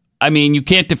 I mean, you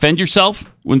can't defend yourself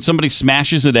when somebody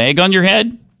smashes an egg on your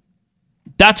head?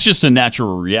 That's just a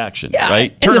natural reaction, Yeah,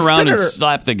 right? and Turn the around and senator,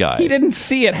 slap the guy. He didn't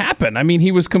see it happen. I mean,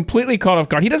 he was completely caught off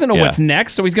guard. He doesn't know Yeah. what's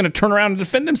next, so he's going to turn around and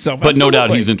defend himself. But no doubt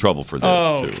Absolutely. he's in trouble for this,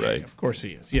 Oh, too, okay. right? Of course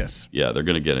he is, yes. Yeah, they're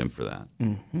going to get him for that.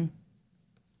 Mm-hmm.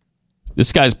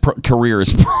 This guy's career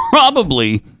is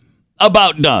probably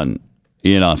about done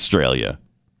in Australia.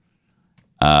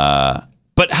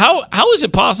 But how is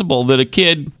it possible that a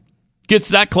kid gets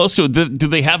that close to it? Do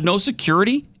they have no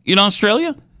security in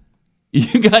Australia?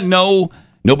 You got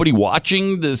nobody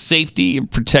watching the safety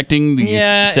and protecting these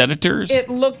senators? It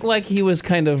looked like he was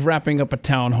kind of wrapping up a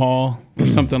town hall or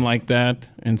something like that.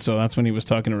 And so that's when he was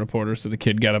talking to reporters. So the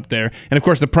kid got up there. And of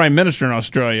course, the prime minister in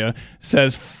Australia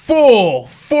says full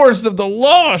force of the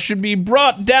law should be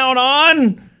brought down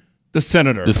on the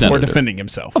senator for defending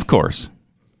himself. Of course.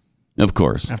 Of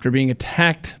course. After being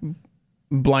attacked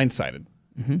blindsided.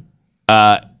 Mm-hmm.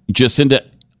 Jacinda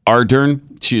Ardern,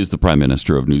 she is the Prime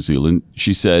Minister of New Zealand.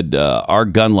 She said, our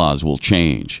gun laws will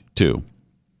change, too.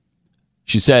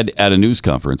 She said at a news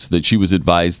conference that she was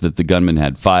advised that the gunman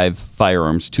had 5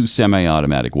 firearms, 2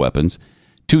 semi-automatic weapons,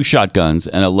 2 shotguns,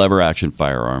 and a lever-action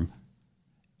firearm,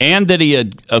 and that he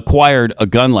had acquired a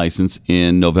gun license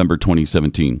in November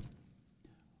 2017.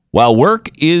 While work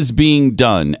is being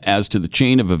done as to the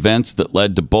chain of events that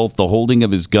led to both the holding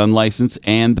of his gun license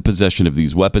and the possession of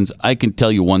these weapons, I can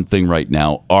tell you one thing right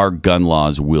now, our gun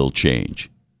laws will change,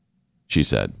 she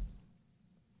said.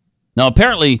 Now,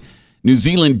 apparently, New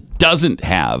Zealand doesn't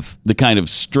have the kind of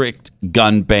strict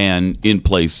gun ban in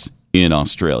place in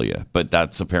Australia, but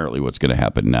that's apparently what's going to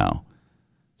happen now.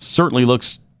 Certainly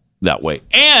looks that way.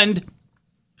 And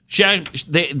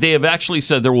they have actually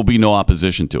said there will be no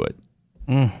opposition to it.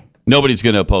 Nobody's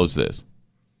going to oppose this.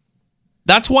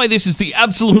 That's why this is the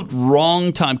absolute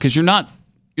wrong time, because you're not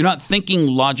thinking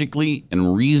logically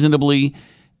and reasonably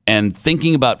and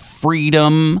thinking about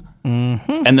freedom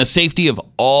and the safety of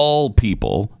all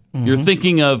people. You're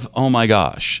thinking of, oh my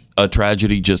gosh, a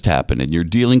tragedy just happened, and you're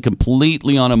dealing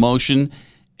completely on emotion,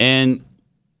 and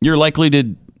you're likely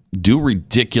to do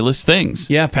ridiculous things.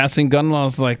 Yeah, passing gun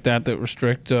laws like that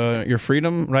restrict your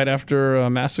freedom right after a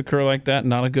massacre like that,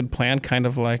 not a good plan, kind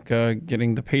of like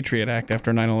getting the Patriot Act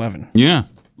after 9/11. Yeah,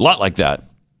 a lot like that.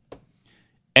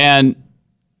 And,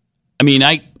 I mean,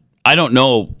 I don't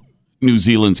know New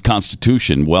Zealand's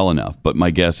constitution well enough, but my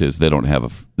guess is they don't have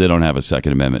a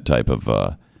Second Amendment type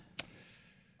of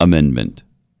amendment.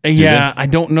 Yeah, I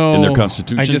don't know. In their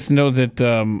constitution? I just know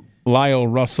that Lyle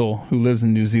Russell, who lives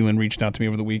in New Zealand, reached out to me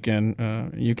over the weekend.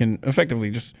 You can effectively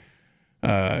just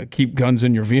keep guns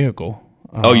in your vehicle.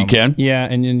 Oh, you can? Yeah,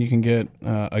 and then you can get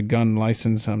a gun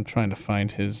license. I'm trying to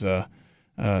find his thing,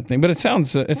 but it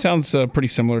sounds pretty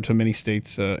similar to many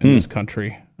states in this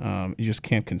country. You just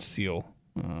can't conceal.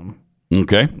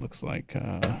 Okay. Looks like,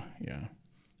 yeah.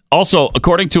 Also,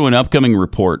 according to an upcoming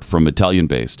report from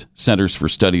Italian-based Centers for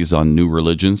Studies on New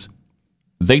Religions,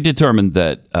 they determined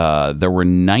that there were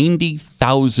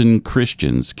 90,000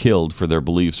 Christians killed for their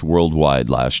beliefs worldwide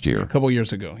last year. A couple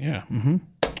years ago, yeah. Mm-hmm.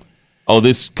 Oh,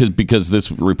 because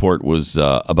this report was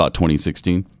about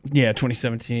 2016? Yeah,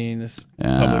 2017 is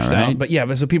published out. But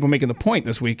so people making the point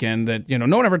this weekend that,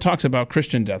 no one ever talks about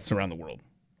Christian deaths around the world.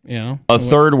 A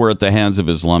third were at the hands of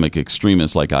Islamic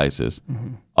extremists like ISIS.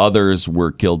 Mm-hmm. Others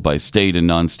were killed by state and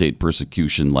non-state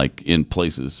persecution, like in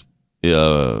places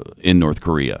in North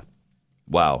Korea.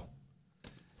 Wow.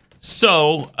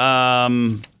 So, but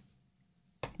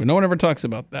no one ever talks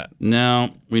about that.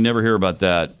 No, we never hear about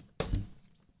that.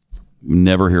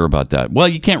 Never hear about that. Well,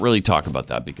 you can't really talk about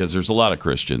that because there's a lot of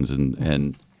Christians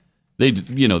and they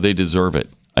deserve it,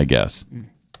 I guess.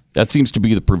 That seems to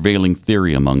be the prevailing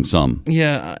theory among some.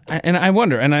 Yeah, and I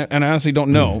wonder, and I honestly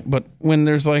don't know, but when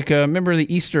there's remember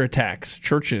the Easter attacks,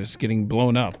 churches getting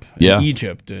blown up in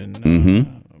Egypt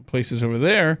and places over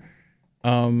there.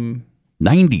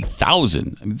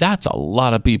 90,000. I mean, that's a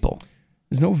lot of people.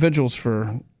 There's no vigils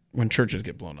for when churches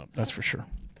get blown up, that's for sure.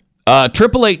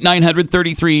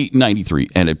 888-900-3393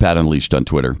 and at Pat Unleashed on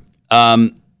Twitter.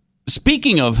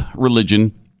 Speaking of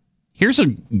religion, here's a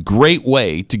great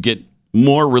way to get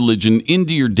more religion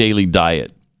into your daily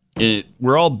diet.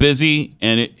 We're all busy,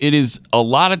 and it is a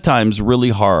lot of times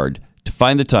really hard to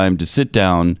find the time to sit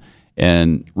down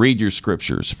and read your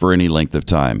scriptures for any length of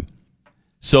time.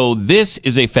 So this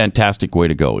is a fantastic way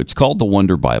to go. It's called the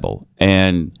Wonder Bible,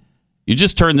 and you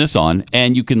just turn this on,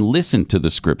 and you can listen to the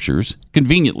scriptures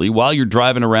conveniently while you're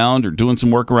driving around or doing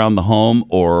some work around the home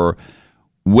or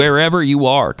wherever you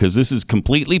are, because this is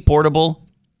completely portable,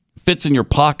 fits in your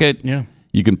pocket. Yeah.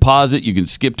 You can pause it. You can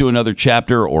skip to another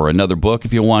chapter or another book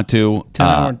if you want to.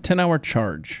 10-hour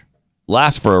charge.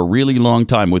 Lasts for a really long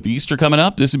time. With Easter coming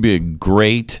up, this would be a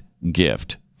great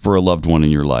gift for a loved one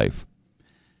in your life.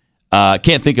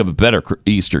 Can't think of a better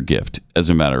Easter gift, as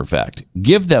a matter of fact.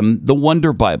 Give them the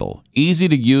Wonder Bible. Easy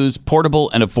to use,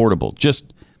 portable, and affordable.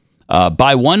 Just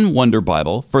buy one Wonder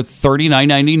Bible for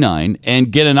 $39.99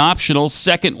 and get an optional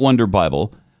second Wonder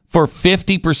Bible for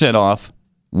 50% off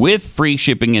with free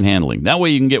shipping and handling. That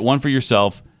way you can get one for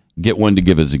yourself, get one to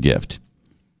give as a gift.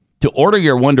 To order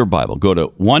your Wonder Bible, go to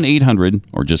 1-800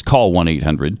 or just call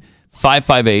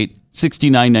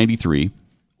 1-800-558-6993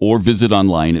 or visit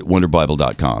online at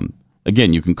wonderbible.com.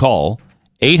 Again, you can call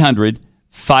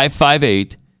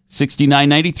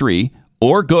 800-558-6993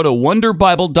 or go to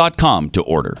wonderbible.com to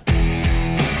order.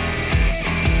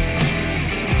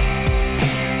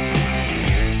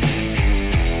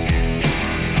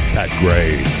 Pat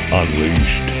Gray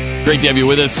Unleashed. Great to have you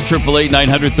with us.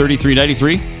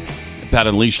 888-900-3393. Pat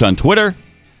Unleashed on Twitter.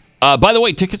 By the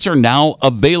way, tickets are now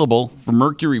available for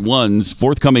Mercury One's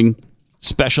forthcoming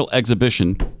special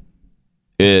exhibition.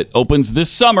 It opens this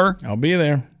summer. I'll be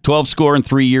there. 12 score and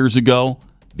 3 years ago.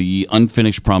 The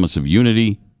Unfinished Promise of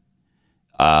Unity.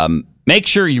 Make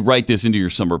sure you write this into your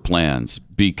summer plans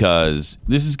because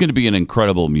this is going to be an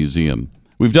incredible museum.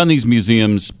 We've done these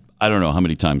museums, I don't know how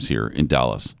many times here in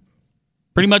Dallas.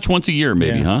 Pretty much once a year,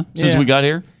 maybe, huh? Since we got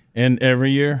here? And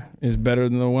every year is better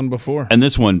than the one before. And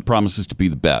this one promises to be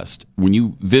the best. When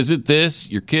you visit this,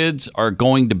 your kids are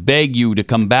going to beg you to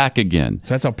come back again.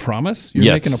 So that's a promise?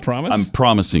 You're making a promise? I'm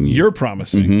promising you. You're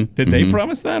promising. Did they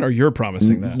promise that or you're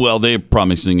promising that? Well, they're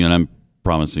promising and I'm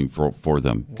promising for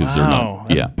them because they're not.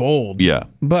 That's bold. Yeah.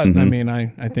 But, I mean, I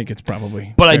think it's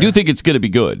probably But fair. I do think it's going to be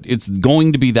good. It's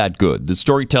going to be that good. The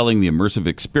storytelling, the immersive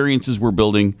experiences we're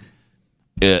building,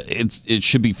 it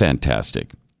should be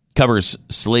fantastic. Covers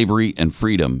slavery and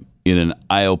freedom in an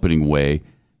eye-opening way.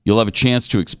 You'll have a chance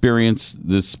to experience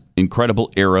this incredible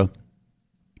era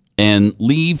and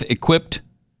leave equipped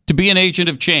to be an agent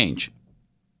of change.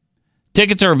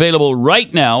 Tickets are available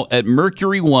right now at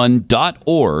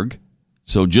mercuryone.org.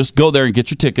 So just go there and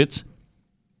get your tickets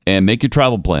and make your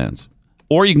travel plans.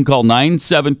 Or you can call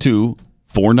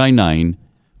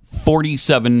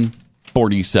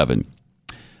 972-499-4747.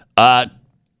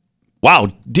 Wow,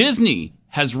 Disney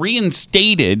has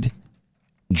reinstated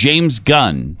James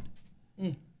Gunn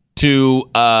to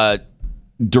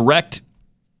direct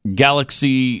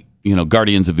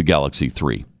Guardians of the Galaxy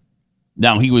 3.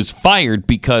 Now, he was fired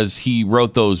because he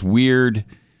wrote those weird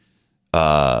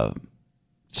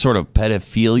sort of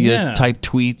pedophilia type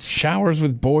tweets. Showers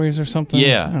with boys or something?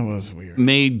 Yeah. That was weird.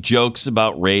 Made jokes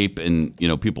about rape and,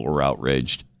 people were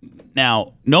outraged.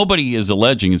 Now, nobody is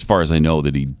alleging, as far as I know,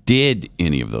 that he did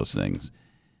any of those things.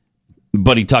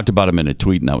 But he talked about him in a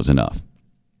tweet, and that was enough.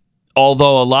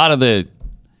 Although a lot of the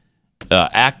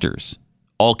actors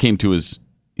all came to his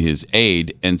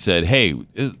aid and said, hey,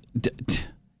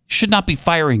 should not be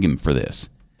firing him for this.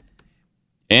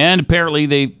 And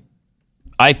apparently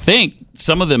I think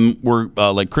some of them were,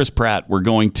 like Chris Pratt, were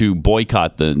going to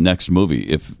boycott the next movie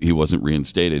if he wasn't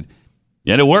reinstated.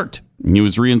 And it worked. He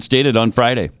was reinstated on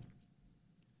Friday.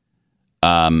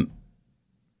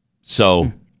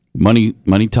 So money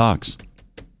talks.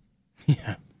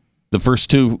 Yeah. The first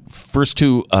two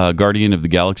Guardian of the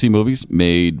Galaxy movies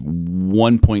made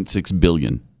 $1.6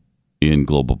 billion in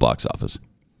global box office.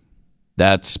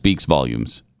 That speaks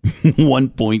volumes.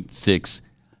 $1.6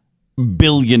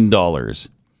 billion.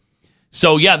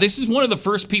 So yeah, this is one of the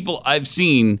first people I've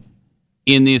seen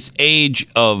in this age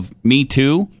of Me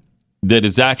Too that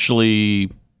has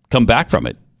actually come back from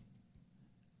it.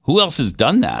 Who else has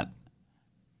done that?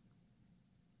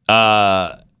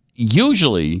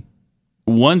 Usually,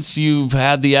 once you've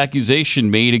had the accusation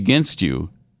made against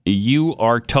you, you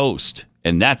are toast,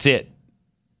 and that's it.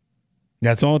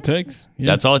 That's all it takes. Yeah.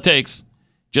 That's all it takes.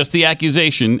 Just the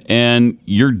accusation, and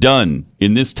you're done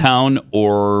in this town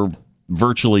or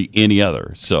virtually any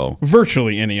other. So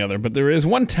virtually any other, but there is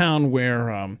one town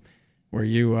where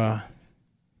you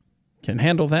can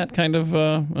handle that kind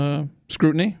of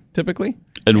scrutiny typically.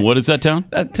 And what is that town?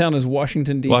 That town is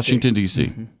Washington, D.C. Washington,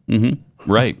 D.C.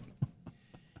 Right.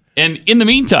 And in the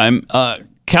meantime,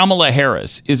 Kamala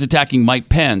Harris is attacking Mike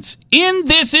Pence in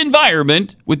this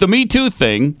environment with the Me Too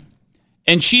thing.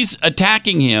 And she's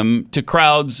attacking him to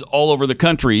crowds all over the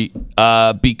country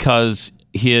because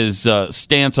his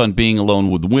stance on being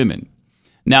alone with women.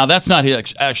 Now, that's not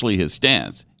actually his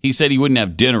stance. He said he wouldn't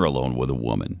have dinner alone with a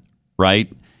woman,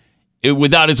 right?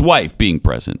 Without his wife being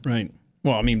present. Right.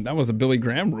 Well, I mean, that was a Billy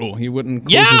Graham rule. He wouldn't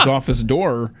close his office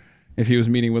door if he was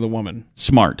meeting with a woman.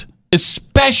 Smart.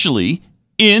 Especially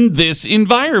in this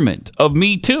environment of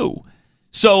Me Too.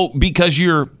 So because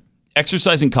you're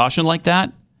exercising caution like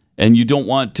that, and you don't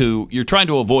want to. You're trying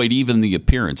to avoid even the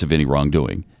appearance of any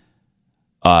wrongdoing.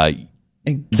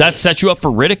 That sets you up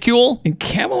for ridicule. And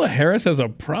Kamala Harris has a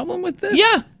problem with this?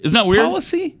 Yeah. Isn't that weird?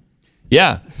 Policy?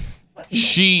 Yeah.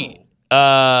 She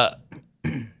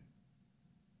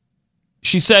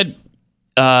said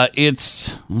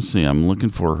let's see, I'm looking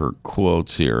for her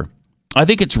quotes here. I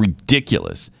think it's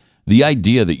ridiculous. The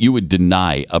idea that you would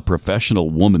deny a professional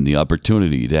woman the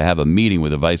opportunity to have a meeting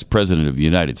with the Vice President of the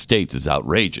United States is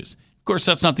outrageous. Of course,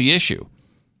 that's not the issue.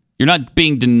 You're not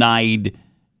being denied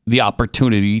the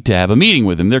opportunity to have a meeting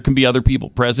with him. There can be other people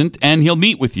present, and he'll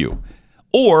meet with you.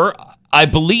 Or, I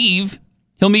believe,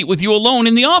 he'll meet with you alone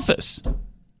in the office.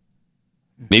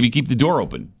 Maybe keep the door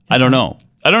open. I don't know.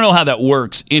 I don't know how that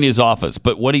works in his office,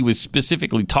 but what he was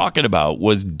specifically talking about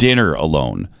was dinner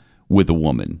alone with a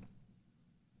woman.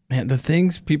 Man, the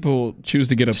things people choose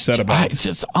to get upset about. It's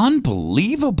just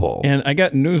unbelievable. And I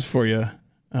got news for you.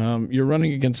 You're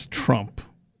running against Trump.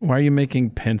 Why are you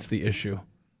making Pence the issue?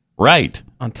 Right.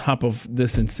 On top of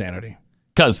this insanity.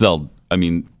 Because they'll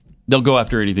go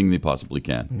after anything they possibly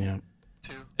can. Yeah.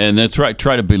 And that's right.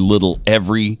 Try to belittle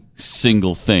every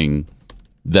single thing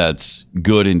that's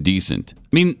good and decent.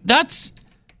 I mean, that's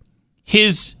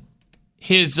his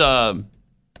the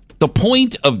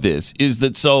point of this is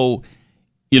that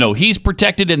he's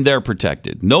protected and they're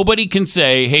protected. Nobody can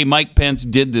say, hey, Mike Pence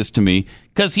did this to me,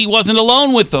 because he wasn't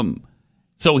alone with them.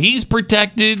 So he's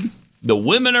protected. The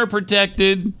women are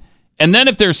protected. And then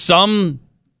if there's some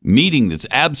meeting that's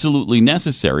absolutely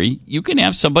necessary, you can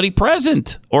have somebody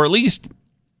present, or at least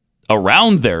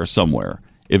around there somewhere,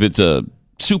 if it's a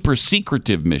super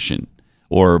secretive mission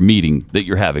or meeting that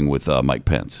you're having with Mike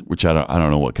Pence, which I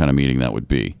don't know what kind of meeting that would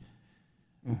be.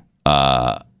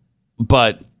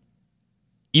 But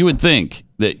you would think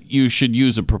that you should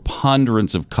use a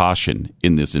preponderance of caution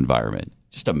in this environment.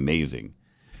 Just amazing.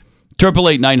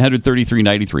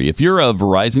 888-933-93. If you're a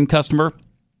Verizon customer,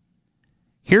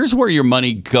 here's where your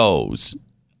money goes.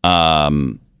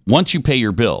 Once you pay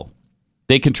your bill,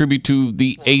 they contribute to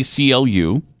the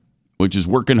ACLU, which is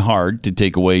working hard to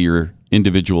take away your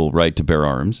individual right to bear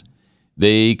arms.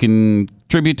 They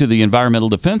contribute to the Environmental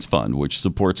Defense Fund, which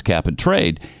supports cap and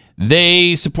trade.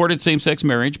 They supported same-sex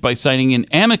marriage by signing an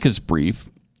amicus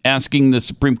brief asking the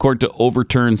Supreme Court to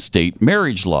overturn state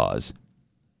marriage laws.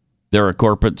 They're a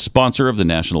corporate sponsor of the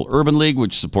National Urban League,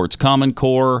 which supports Common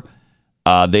Core.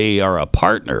 They are a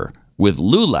partner with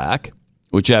LULAC,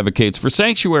 which advocates for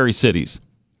sanctuary cities.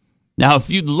 Now, if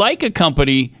you'd like a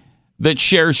company that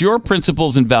shares your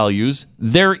principles and values,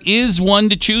 there is one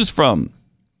to choose from.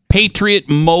 Patriot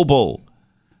Mobile.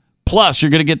 Plus, you're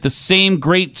going to get the same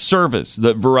great service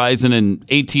that Verizon and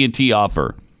AT&T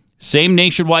offer. Same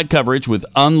nationwide coverage with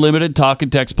unlimited talk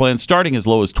and text plans starting as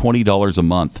low as $20 a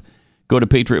month. Go to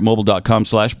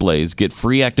patriotmobile.com/blaze. Get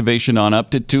free activation on up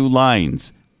to 2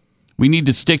 lines. We need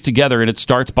to stick together, and it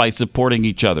starts by supporting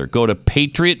each other. Go to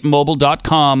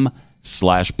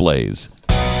patriotmobile.com/blaze.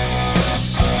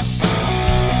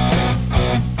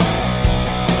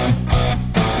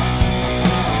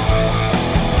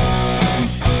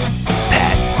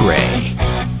 Pat Gray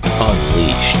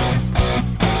Unleashed.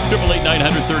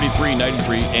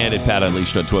 888-933-93 and at Pat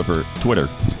Unleashed on Twitter.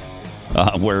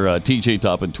 Where TJ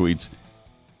Toppin tweets,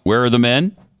 where are the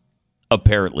men?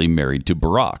 Apparently married to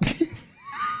Barack.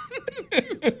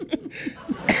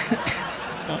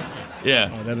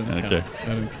 Yeah. Oh, that doesn't count. That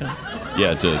doesn't count.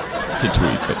 Yeah, it's a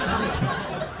tweet. But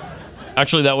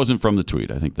actually, that wasn't from the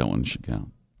tweet. I think that one should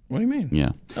count. What do you mean?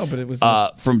 Yeah. Oh, but it was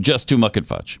from Just Too Muck and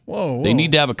Fudge. Whoa. They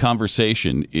need to have a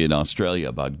conversation in Australia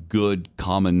about good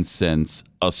common sense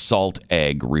assault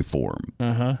ag reform.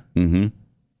 Uh-huh. Mm-hmm.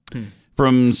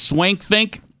 From Swank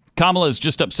Think, Kamala's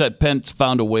just upset Pence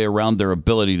found a way around their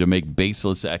ability to make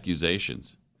baseless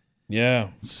accusations. Yeah.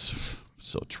 It's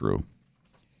so true.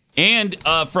 And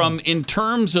from In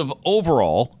Terms of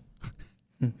Overall,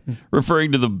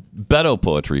 referring to the Beto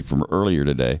poetry from earlier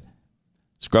today,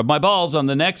 scrub my balls on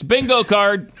the next bingo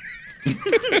card.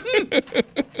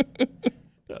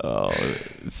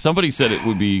 Somebody said it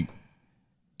would be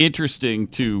interesting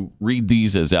to read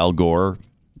these as Al Gore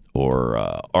or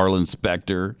Arlen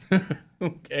Specter.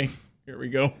 Okay, here we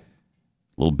go.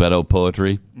 Little Beto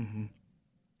poetry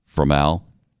from Al.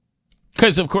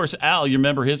 Because, of course, Al, you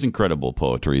remember his incredible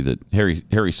poetry that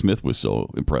Harry Smith was so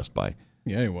impressed by.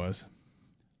 Yeah, he was.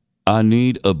 I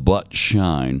need a butt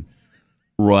shine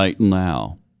right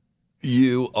now.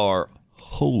 You are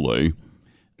holy,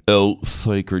 oh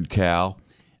sacred cow.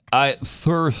 I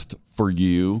thirst for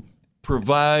you.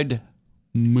 Provide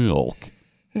milk.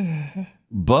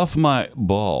 Buff my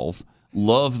balls.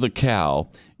 Love the cow.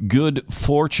 Good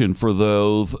fortune for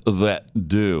those that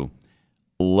do.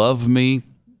 Love me,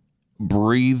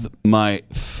 breathe my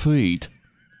feet,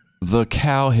 the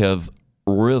cow hath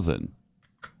writhen.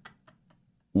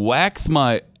 Wax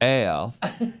my ass,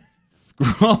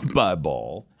 scrub my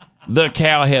ball, the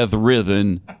cow hath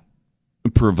writhen,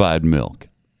 provide milk.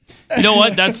 You know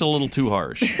what? That's a little too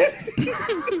harsh.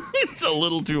 It's a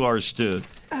little too harsh to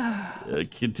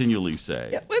continually say.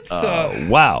 Yeah, let's,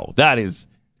 wow, that is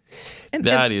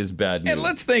bad news. And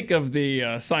let's think of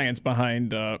the science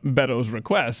behind Beto's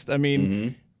request. I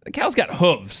mean, the cow's got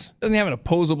hooves. Doesn't have an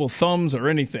opposable thumbs or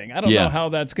anything. I don't know how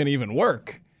that's going to even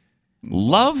work.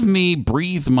 Love me,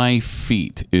 breathe my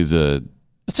feet is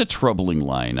it's a troubling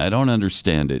line. I don't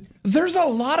understand it. There's a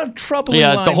lot of troubling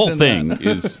lines. Yeah, the whole in thing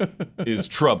that. is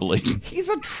troubling. He's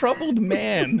a troubled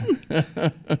man.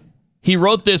 He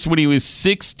wrote this when he was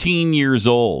 16 years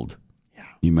old. Yeah.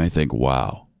 You may think,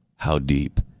 wow, how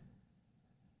deep.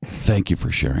 Thank you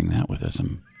for sharing that with us.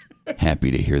 I'm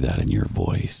happy to hear that in your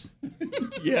voice.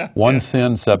 Yeah. One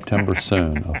thin September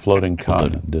soon, a floating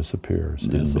continent disappears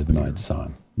in the midnight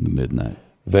sun. Midnight.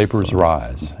 Vapors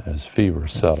rise as fever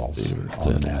settles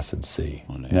on an acid sea.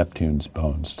 Neptune's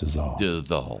bones dissolve.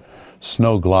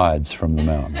 Snow glides from the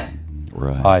mountain.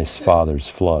 Right. Ice fathers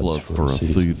floods for a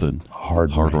season.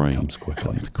 Hard rain comes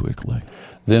quickly.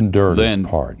 Then dirt is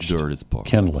parched.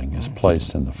 Kindling is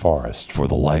placed in the forest for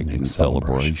the lightning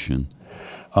celebration.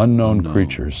 Unknown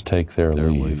creatures take their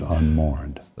leave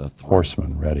unmourned.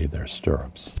 Horsemen ready their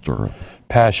stirrups.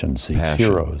 Passion seeks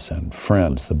heroes and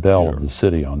friends. The bell of the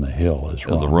city on the hill is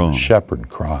rung. The shepherd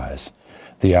cries.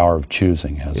 The hour of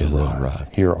choosing has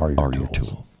arrived. Here are your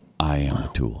tools. I am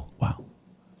a tool. Wow.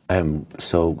 I'm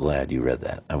so glad you read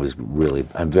that. I'm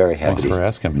very happy. Thanks for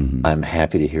asking me. I'm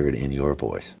happy to hear it in your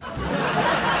voice.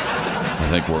 I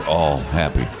think we're all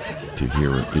happy to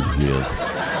hear it in his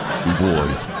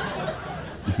voice.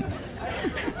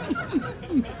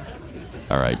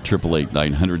 All right,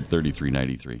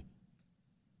 888-900-3393.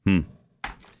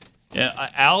 Yeah,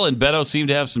 Al and Beto seem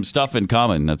to have some stuff in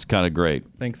common. That's kind of great.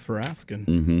 Thanks for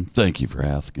asking. Thank you for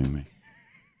asking me.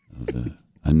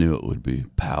 I knew it would be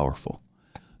powerful,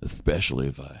 especially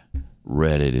if I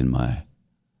read it in my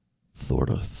sort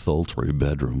of sultry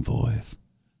bedroom voice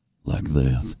like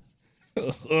this.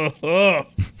 Wow,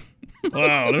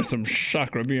 there's some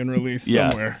chakra being released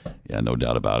somewhere. Yeah, no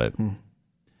doubt about it.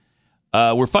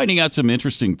 We're finding out some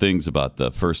interesting things about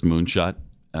the first moonshot.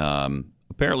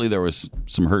 Apparently, there was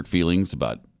some hurt feelings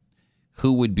about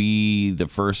who would be the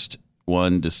first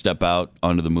one to step out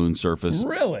onto the moon surface.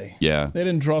 Really? Yeah. They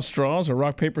didn't draw straws or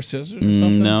rock, paper, scissors or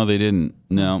something? No, they didn't.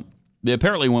 No. They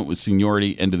apparently went with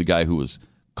seniority and to the guy who was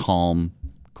calm,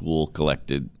 cool,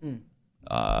 collected,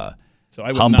 so I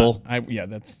would humble.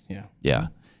 Yeah.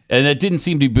 And that didn't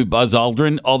seem to be Buzz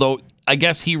Aldrin, although I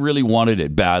guess he really wanted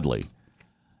it badly.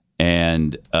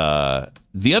 And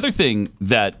the other thing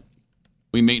that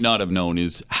we may not have known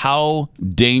is how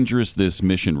dangerous this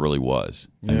mission really was.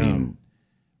 Yeah. I mean,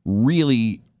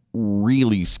 really,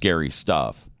 really scary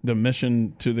stuff. The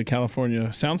mission to the California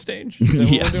soundstage? Is that what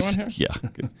we're doing here? Yeah.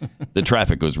 The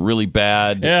traffic was really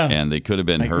bad, and they could have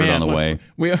been hurt on the way.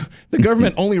 The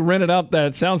government only rented out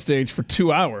that soundstage for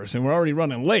 2 hours, and we're already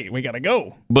running late. We got to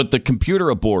go. But the computer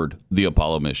aboard the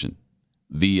Apollo mission,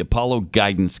 the Apollo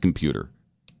guidance computer,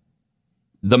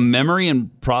 the memory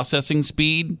and processing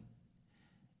speed,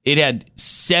 it had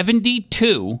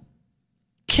 72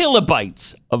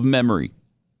 kilobytes of memory.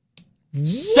 What?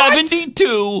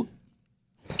 72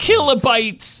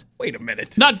 kilobytes. Wait a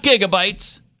minute. Not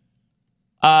gigabytes.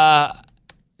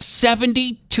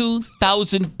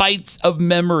 72,000 bytes of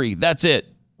memory. That's it.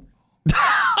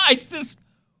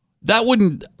 That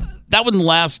wouldn't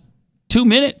last 2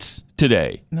 minutes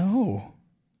today. No.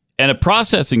 And a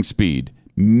processing speed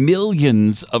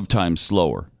millions of times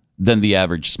slower than the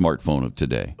average smartphone of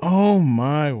today. Oh,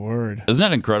 my word. Isn't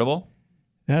that incredible?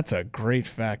 That's a great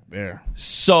fact there.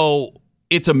 So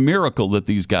it's a miracle that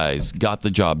these guys got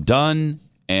the job done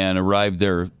and arrived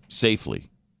there safely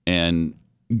and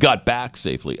got back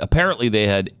safely. Apparently, they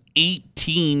had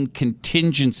 18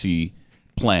 contingency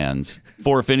plans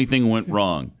for if anything went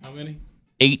wrong. How many?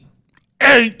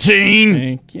 18!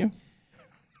 Thank you.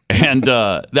 And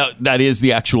that is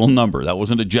the actual number. That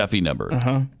wasn't a Jeffy number.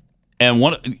 Uh-huh.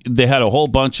 And they had a whole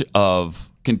bunch of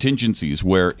contingencies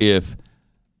where if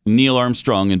Neil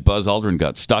Armstrong and Buzz Aldrin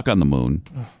got stuck on the moon,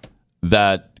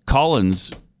 that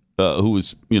Collins, who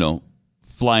was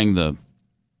flying the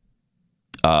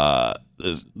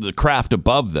craft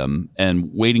above them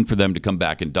and waiting for them to come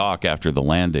back and dock after the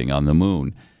landing on the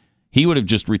moon, he would have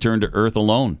just returned to Earth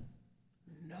alone,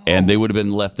 and they would have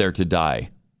been left there to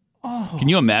die. Oh. Can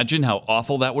you imagine how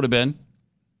awful that would have been?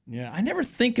 Yeah, I never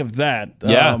think of that.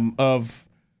 Yeah. Of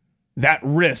that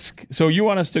risk. So you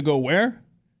want us to go where?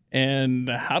 And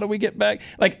how do we get back?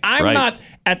 Like, I'm not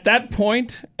at that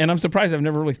point, and I'm surprised I've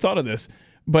never really thought of this,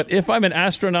 but if I'm an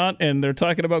astronaut and they're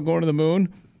talking about going to the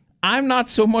moon, I'm not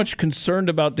so much concerned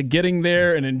about the getting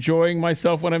there and enjoying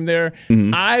myself when I'm there.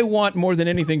 Mm-hmm. I want more than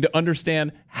anything to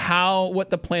understand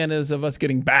what the plan is of us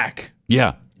getting back.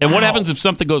 Yeah. And what happens if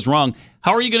something goes wrong?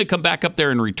 How are you going to come back up there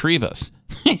and retrieve us?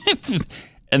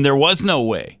 And there was no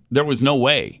way. There was no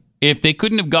way. If they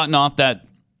couldn't have gotten off that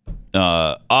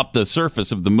off the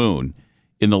surface of the moon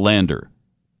in the lander,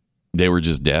 they were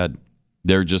just dead.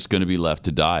 They're just going to be left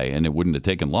to die, and it wouldn't have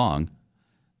taken long.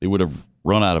 They would have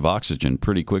run out of oxygen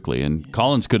pretty quickly, and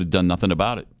Collins could have done nothing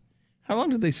about it. How long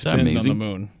did they spend on the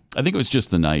moon? I think it was just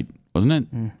the night, wasn't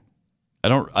it? Mm.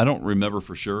 I don't remember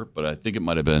for sure, but I think it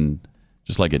might have been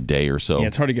just like a day or so. Yeah,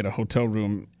 it's hard to get a hotel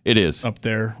room. It is up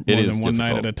there more than one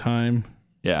night at a time.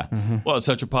 Yeah. Mm-hmm. Well, it's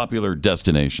such a popular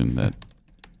destination that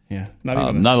not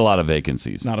a lot of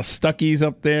vacancies. Not a Stuckey's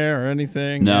up there or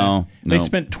anything. No. They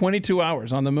spent 22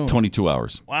 hours on the moon. 22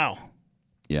 hours. Wow.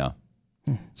 Yeah.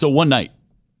 So one night.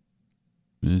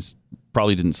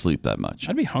 Probably didn't sleep that much.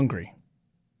 I'd be hungry.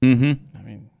 Mm-hmm. I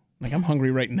mean, like I'm hungry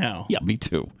right now. Yeah, me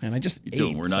too. And I just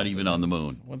ate. We're not even on the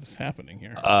moon. What is happening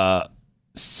here?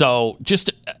 So just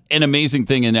an amazing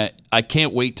thing, and I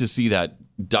can't wait to see that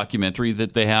documentary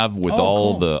that they have with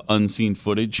all the unseen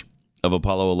footage of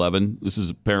Apollo 11. This is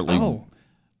apparently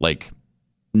like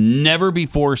never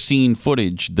before seen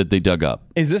footage that they dug up.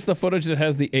 Is this the footage that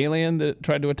has the alien that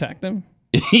tried to attack them?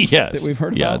 Yes. That we've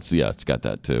heard about? It's got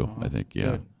that too, I think. Yeah.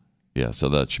 Good. Yeah, so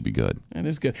that should be good. That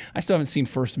is good. I still haven't seen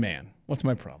First Man. What's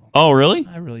my problem? Oh, really?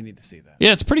 I really need to see that.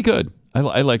 Yeah, it's pretty good.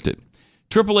 I liked it.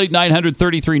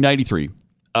 888-900-3393.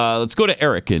 Let's go to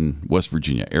Eric in West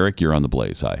Virginia. Eric, you're on the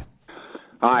Blaze. Hi.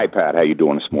 Hi, Pat. How you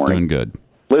doing this morning? Doing good.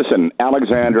 Listen,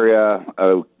 Alexandria,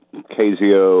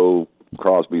 Ocasio,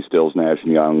 Crosby, Stills, Nash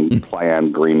and Young,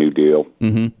 Plan, Green New Deal.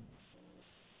 Mm-hmm.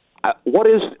 What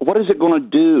is it going to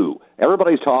do?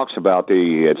 Everybody talks about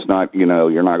it's not, you're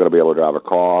not going to be able to drive a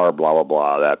car, blah, blah,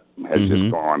 blah. That has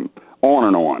just gone on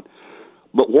and on.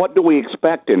 But what do we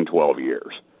expect in 12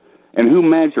 years? And who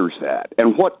measures that?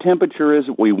 And what temperature is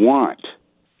it we want?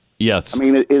 Yes. I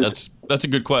mean, that's a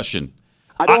good question.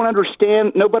 I don't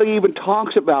understand. Nobody even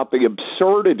talks about the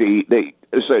absurdity. They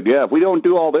said, if we don't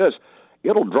do all this,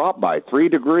 it'll drop by 3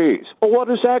 degrees. Well,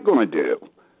 what is that going to do?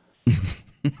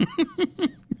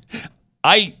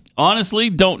 I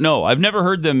honestly don't know. I've never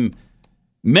heard them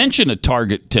mention a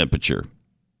target temperature.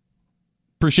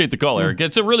 Appreciate the call, Eric.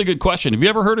 It's a really good question. Have you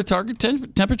ever heard of target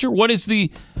temperature? What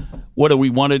do we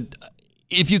wanted?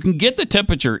 If you can get the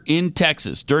temperature in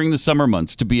Texas during the summer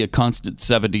months to be a constant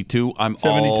 72, I'm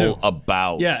 72. All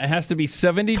about. Yeah, it has to be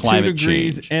 72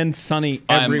 degrees change. And sunny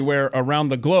everywhere around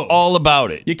the globe. All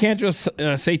about it. You can't just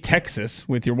say Texas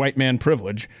with your white man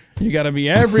privilege. You got to be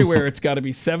everywhere. It's got to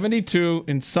be 72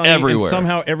 and sunny. Everywhere. And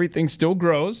somehow everything still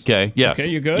grows. Okay, yes. Okay,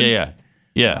 you good?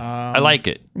 Yeah. I like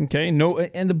it. Okay, no,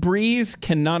 and the breeze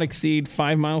cannot exceed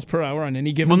 5 miles per hour on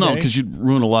any given day. Well, no, because you'd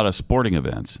ruin a lot of sporting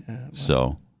events.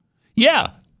 So,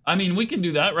 yeah, I mean, we can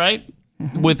do that, right?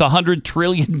 With $100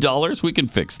 trillion, we can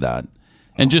fix that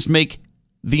and just make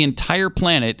the entire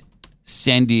planet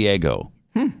San Diego.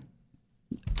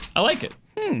 I like it.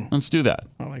 Let's do that.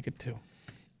 I like it too.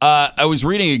 I was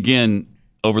reading again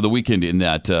over the weekend in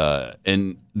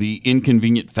the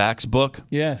Inconvenient Facts book.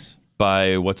 Yes.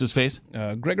 By what's his face?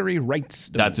 Gregory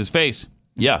Wrightstone. That's his face.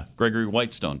 Yeah, Gregory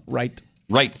Whitestone. Right.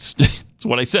 That's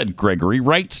what I said. Gregory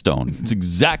Wrightstone. It's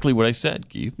exactly what I said,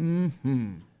 Keith.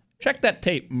 Mm-hmm. Check that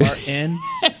tape, Martin.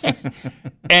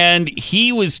 And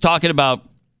he was talking about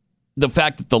the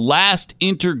fact that the last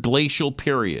interglacial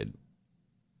period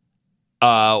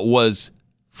was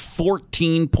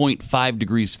 14.5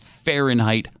 degrees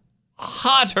Fahrenheit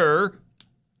hotter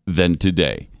than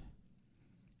today.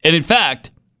 And in fact,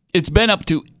 it's been up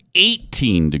to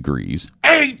 18 degrees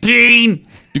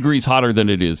hotter than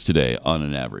it is today on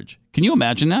an average. Can you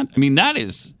imagine that? I mean,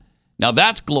 that's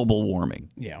global warming.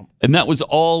 Yeah. And that was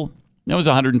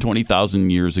 120,000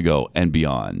 years ago and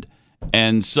beyond.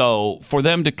 And so for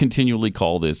them to continually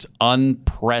call this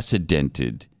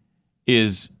unprecedented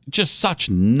is just such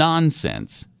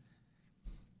nonsense.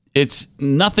 It's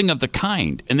nothing of the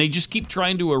kind. And they just keep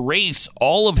trying to erase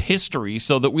all of history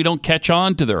so that we don't catch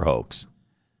on to their hoax.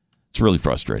 It's really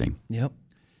frustrating. Yep.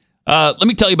 Let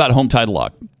me tell you about Home Title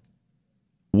Lock.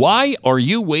 Why are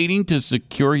you waiting to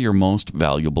secure your most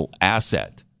valuable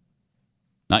asset?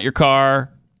 Not your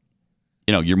car,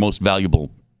 your most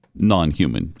valuable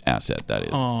non-human asset, that is.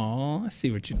 Oh, I see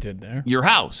what you did there. Your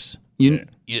house.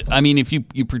 I mean, if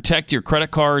you protect your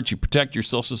credit cards, you protect your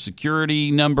Social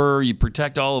Security number, you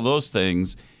protect all of those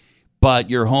things, but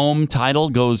your home title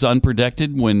goes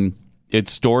unprotected when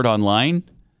it's stored online,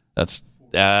 that's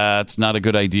not a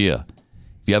good idea.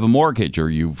 If you have a mortgage or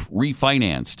you've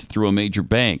refinanced through a major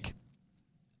bank,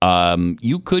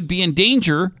 you could be in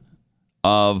danger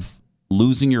of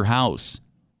losing your house.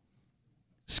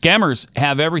 Scammers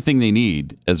have everything they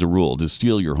need, as a rule, to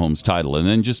steal your home's title and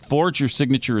then just forge your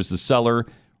signature as the seller,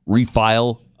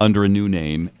 refile under a new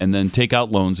name, and then take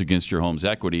out loans against your home's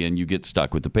equity, and you get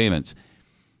stuck with the payments.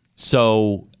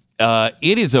 So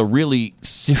it is a really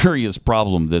serious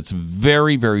problem that's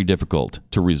very, very difficult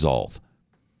to resolve.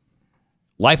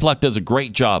 LifeLock does a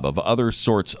great job of other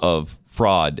sorts of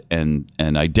fraud and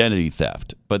identity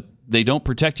theft, but they don't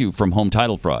protect you from home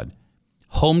title fraud.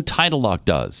 Home Title Lock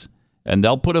does. And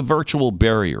they'll put a virtual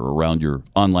barrier around your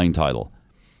online title.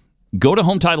 Go to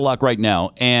Home Title Lock right now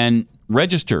and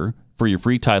register for your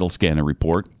free title scan and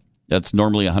report. That's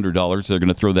normally $100. They're going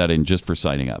to throw that in just for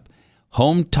signing up.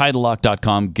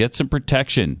 HomeTitleLock.com. Get some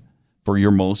protection for your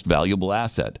most valuable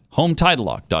asset.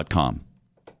 HomeTitleLock.com.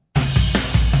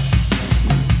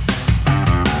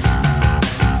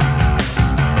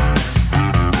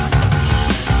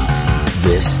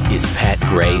 This is Pat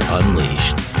Gray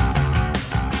Unleashed.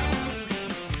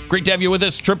 Great to have you with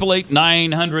us.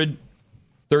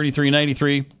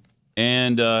 888-900-3393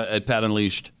 and at Pat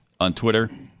Unleashed on Twitter.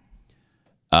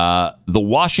 The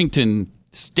Washington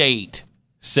State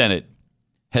Senate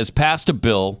has passed a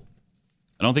bill.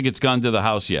 I don't think it's gone to the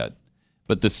House yet,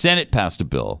 but the Senate passed a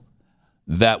bill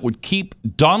that would keep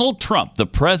Donald Trump, the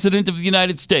President of the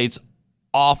United States,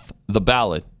 off the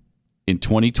ballot in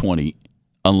 2020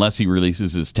 unless he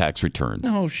releases his tax returns.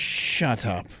 Oh, shut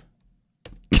up.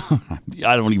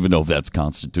 I don't even know if that's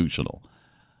constitutional.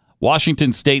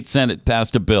 Washington State Senate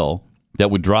passed a bill that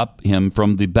would drop him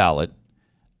from the ballot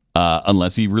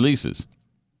unless he releases.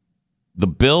 The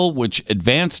bill, which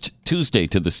advanced Tuesday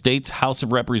to the state's House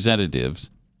of Representatives,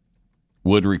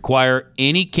 would require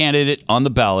any candidate on the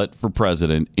ballot for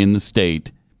president in the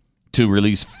state to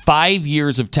release 5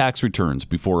 years of tax returns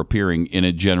before appearing in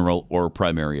a general or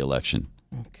primary election.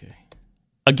 Okay.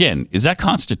 Again, is that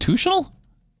constitutional?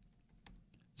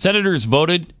 Senators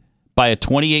voted by a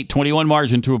 28-21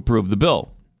 margin to approve the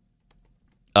bill.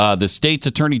 The state's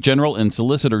attorney general and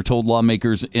solicitor told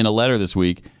lawmakers in a letter this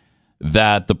week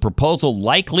that the proposal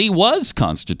likely was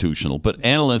constitutional, but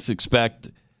analysts expect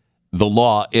the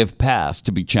law, if passed,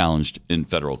 to be challenged in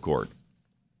federal court.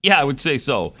 Yeah, I would say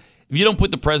so. If you don't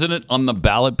put the president on the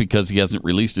ballot because he hasn't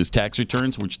released his tax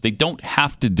returns, which they don't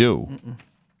have to do,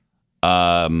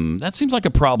 that seems like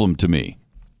a problem to me.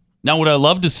 Now, would I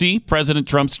love to see President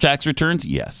Trump's tax returns?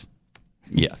 Yes.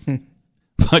 Yes.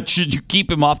 But should you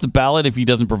keep him off the ballot if he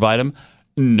doesn't provide them?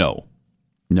 No.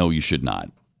 No, you should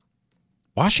not.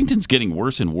 Washington's getting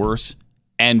worse and worse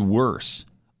and worse.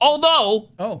 Although,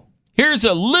 here's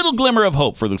a little glimmer of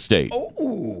hope for the state.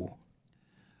 Oh.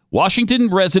 Washington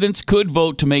residents could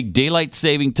vote to make daylight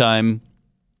saving time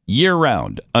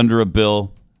year-round under a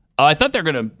bill. I thought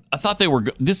they were.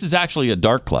 This is actually a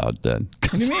dark cloud then.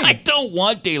 Because I don't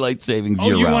want daylight savings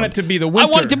year-round. You want it to be the winter.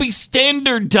 I want it to be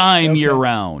standard time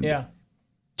year-round. Yeah.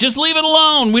 Just leave it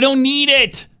alone. We don't need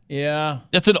it. Yeah.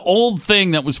 That's an old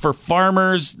thing that was for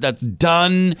farmers. That's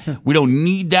done. We don't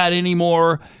need that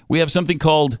anymore. We have something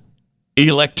called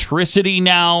electricity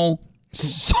now.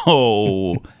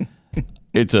 So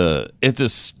it's a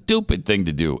stupid thing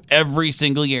to do every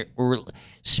single year.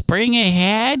 Spring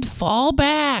ahead, fall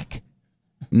back.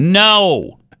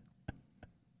 No.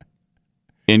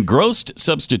 Engrossed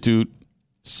substitute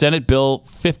Senate Bill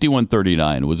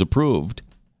 5139 was approved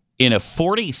in a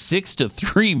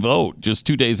 46-3 vote just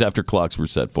 2 days after clocks were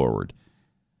set forward.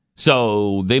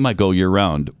 So they might go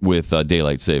year-round with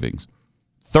daylight savings.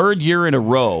 Third year in a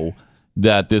row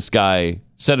that this guy,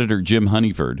 Senator Jim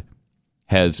Honeyford,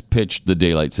 has pitched the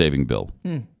daylight saving bill.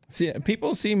 See,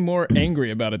 people seem more angry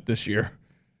about it this year.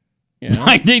 You know?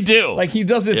 They do. Like he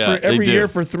does this for every year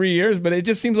for 3 years, but it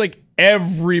just seems like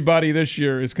everybody this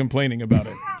year is complaining about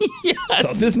it. Yes. So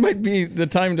this might be the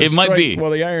time to strike while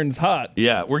the iron's hot.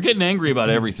 Yeah, we're getting angry about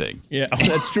everything. Yeah,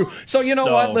 that's true. So you know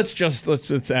what? Let's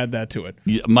add that to it.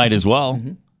 Might as well.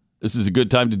 Mm-hmm. This is a good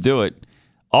time to do it.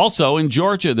 Also, in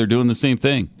Georgia, they're doing the same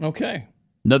thing. Okay.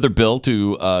 Another bill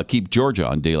to keep Georgia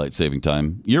on daylight saving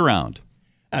time year-round.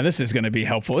 This is going to be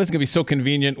helpful. This is going to be so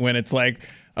convenient when it's like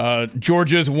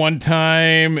Georgia's one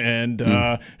time and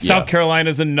South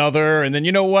Carolina's another. And then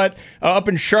you know what? Up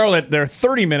in Charlotte, they're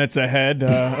 30 minutes ahead.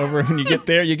 Over when you get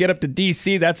there, you get up to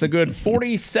D.C., that's a good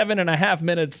 47 and a half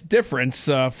minutes difference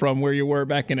from where you were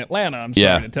back in Atlanta, I'm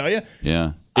sorry to tell you.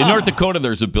 Yeah. In North Dakota,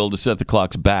 there's a bill to set the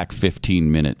clocks back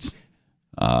 15 minutes.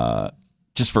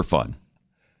 Just for fun.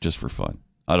 Just for fun.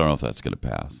 I don't know if that's going to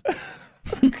pass.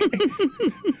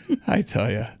 I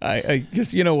tell you, I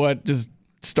just, you know what? Just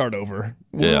start over.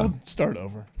 Start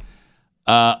over.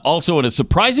 Also, in a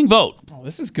surprising vote. Oh,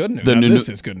 this is good news. This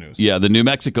is good news. Yeah, the New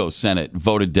Mexico Senate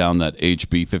voted down that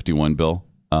HB 51 bill.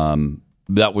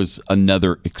 That was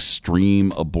another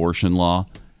extreme abortion law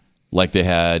like they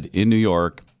had in New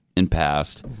York in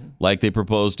past, like they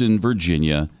proposed in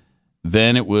Virginia.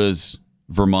 Then it was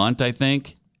Vermont, I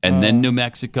think, and then New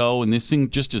Mexico. And this thing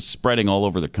just is spreading all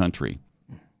over the country.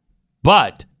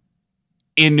 But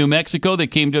in New Mexico, they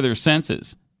came to their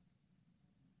senses.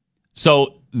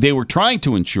 So they were trying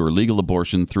to ensure legal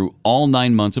abortion through all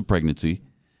 9 months of pregnancy.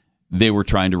 They were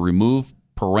trying to remove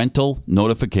parental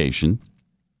notification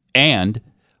and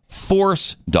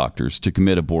force doctors to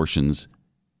commit abortions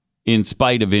in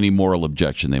spite of any moral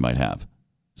objection they might have.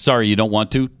 Sorry, you don't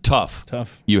want to? Tough.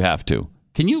 You have to.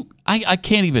 Can you? I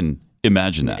can't even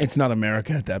imagine that. It's not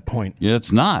America at that point. Yeah,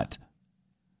 it's not.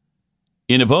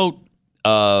 In a vote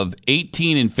of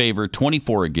 18 in favor,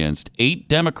 24 against, 8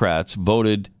 Democrats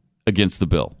voted against the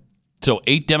bill. So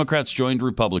 8 Democrats joined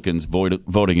Republicans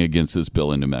voting against this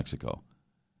bill in New Mexico.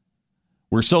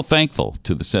 We're so thankful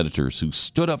to the senators who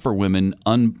stood up for women,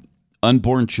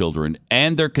 unborn children,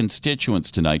 and their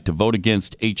constituents tonight to vote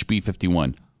against HB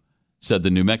 51, said the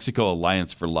New Mexico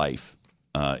Alliance for Life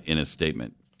in a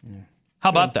statement. How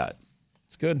about that?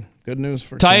 It's good. Good news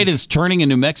for Tide is turning in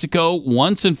New Mexico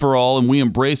once and for all, and we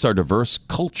embrace our diverse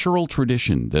cultural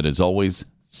tradition that has always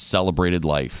celebrated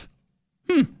life.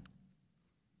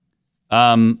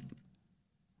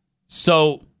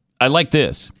 So I like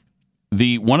this.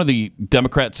 One of the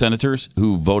Democrat senators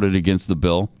who voted against the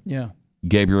bill,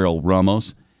 Gabriel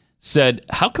Ramos, said,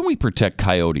 "How can we protect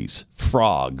coyotes,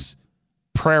 frogs,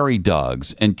 prairie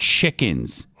dogs, and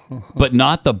chickens, but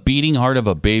not the beating heart of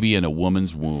a baby in a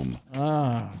woman's womb?"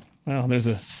 Well,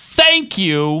 thank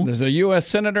you. There's a U.S.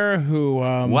 senator who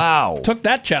took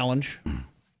that challenge.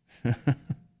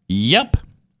 Yep.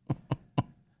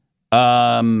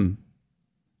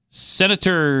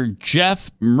 Senator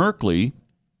Jeff Merkley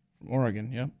from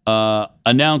Oregon,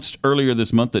 announced earlier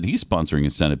this month that he's sponsoring a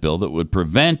Senate bill that would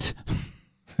prevent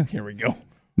here we go.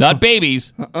 Not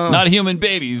babies, not human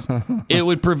babies. It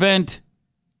would prevent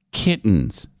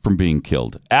kittens from being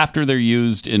killed after they're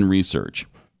used in research,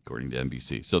 according to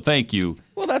NBC. So thank you.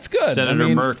 Well, that's good. Senator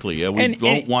Merkley. We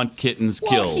don't want kittens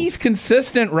killed. He's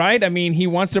consistent, right? I mean, he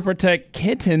wants to protect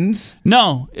kittens.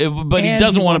 No, but he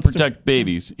doesn't want to protect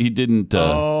babies. He didn't.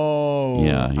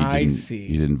 I see.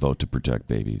 He didn't vote to protect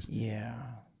babies. Yeah.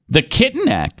 The Kitten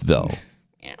Act, though,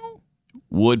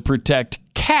 would protect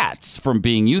cats from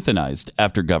being euthanized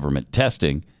after government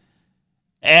testing.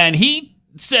 And he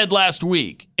said last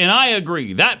week, and I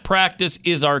agree, that practice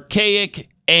is archaic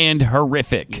and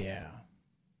horrific. Yeah.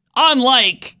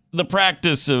 Unlike the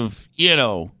practice of,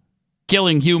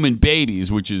 killing human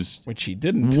babies, which he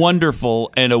didn't.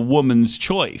 Wonderful and a woman's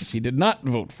choice. He did not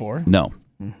vote for. No.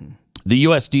 Mm-hmm. The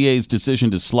USDA's decision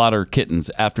to slaughter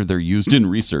kittens after they're used in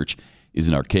research is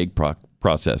an archaic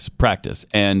practice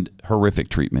and horrific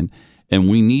treatment, and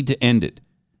we need to end it.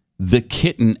 The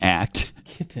Kitten Act.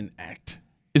 Kitten Act.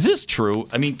 Is this true?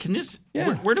 I mean, can this...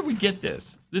 Yeah. Where did we get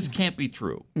this? This can't be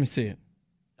true. Let me see it.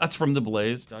 That's from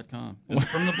theblaze.com. Is it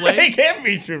from The Blaze? It can't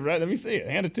be true, right? Let me see it.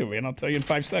 Hand it to me, and I'll tell you in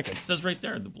 5 seconds. It says right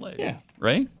there, The Blaze. Yeah.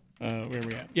 Right? Where are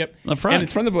we at? Yep. The front. And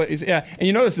it's from The Blaze. Yeah. And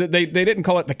you notice that they didn't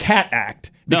call it the Cat Act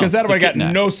because that would have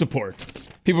got no support.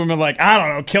 People have been like, I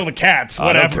don't know, kill the cats,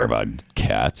 whatever. I don't care about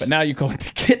cats. But now you call it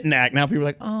the Kitten Act. Now people are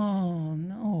like, oh,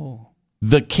 no.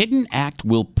 The Kitten Act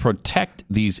will protect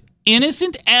these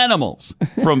innocent animals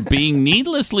from being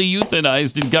needlessly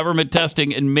euthanized in government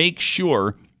testing and make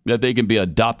sure that they can be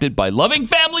adopted by loving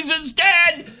families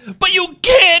instead. But you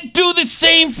can't do the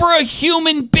same for a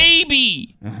human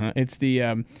baby. It's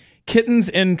the Kittens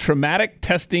in Traumatic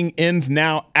Testing Ends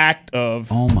Now Act of...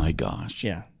 Oh, my gosh.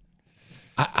 Yeah.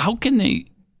 How can they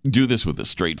do this with a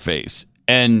straight face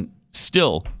and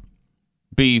still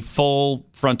be full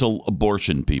frontal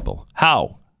abortion people?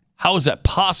 How? How is that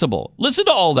possible? Listen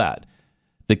to all that.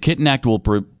 The Kitten Act will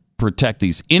protect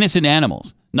these innocent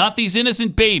animals, not these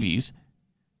innocent babies,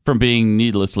 from being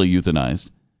needlessly euthanized,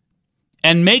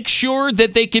 and make sure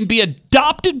that they can be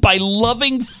adopted by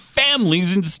loving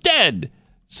families instead.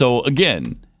 So,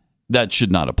 again, that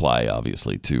should not apply,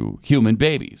 obviously, to human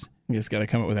babies. You just got to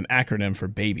come up with an acronym for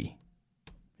baby,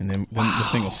 and then the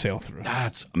thing will sail through.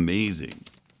 That's amazing.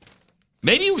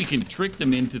 Maybe we can trick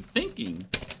them into thinking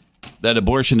that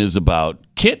abortion is about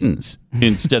kittens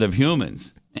instead of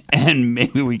humans. and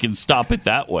maybe we can stop it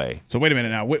that way. So wait a minute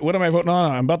now. What am I voting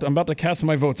on? I'm about to cast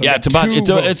my votes. Yeah,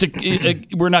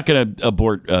 we're not going to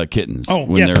abort kittens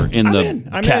when they're in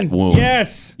the cat womb.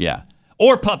 Yes. Yeah.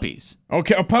 Or puppies.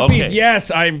 Okay, puppies. Okay. Yes,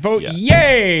 I vote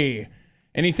yay.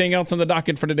 Anything else on the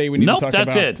docket for today we need to talk about? Nope,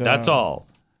 that's it. That's all.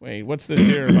 Wait, what's this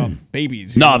here about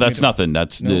babies? No, that's nothing.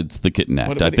 It's the Kitten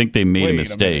Act. I think they made a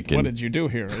mistake. What did you do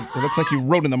here? It looks like you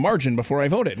wrote in the margin before I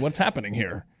voted. What's happening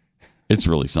here? It's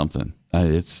really something.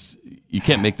 You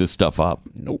can't make this stuff up.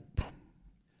 Nope.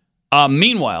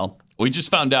 Meanwhile, we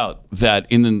just found out that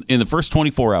in the first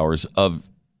 24 hours of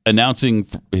announcing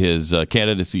his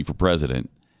candidacy for president,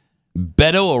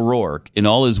 Beto O'Rourke, in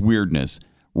all his weirdness,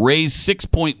 raised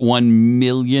 $6.1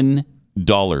 million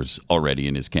already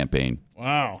in his campaign.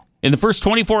 Wow. In the first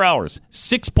 24 hours,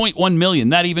 $6.1 million.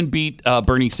 That even beat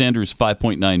Bernie Sanders'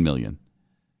 $5.9 million.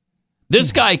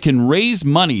 This guy can raise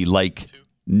money like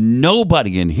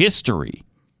nobody in history.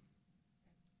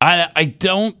 I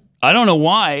don't know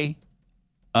why.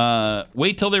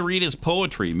 Wait till they read his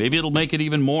poetry. Maybe it'll make it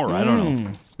even more. I don't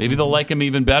know. Maybe they'll like him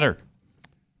even better.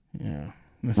 Yeah.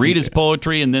 Read his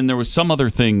poetry, and then there was some other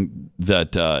thing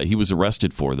that he was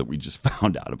arrested for that we just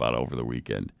found out about over the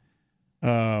weekend.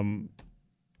 I'm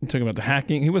talking about the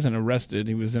hacking. He wasn't arrested.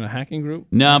 He was in a hacking group.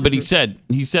 No, but he said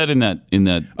in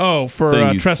that. Oh,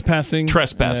 for trespassing.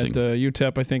 Trespassing. At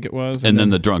UTEP, I think it was. And then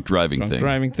the drunk driving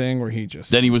thing. Where he just.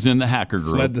 Then he was in the hacker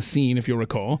group. Fled the scene, if you'll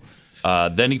recall.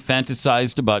 Then he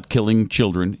fantasized about killing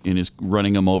children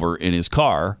running them over in his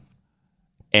car.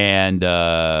 And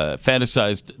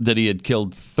fantasized that he had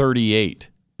killed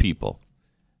 38 people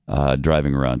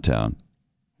driving around town.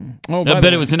 Oh,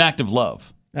 but it was an act of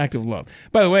love. Act of love.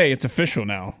 By the way, it's official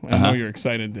now. I know you're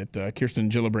excited that Kirsten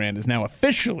Gillibrand is now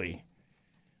officially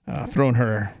thrown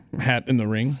her hat in the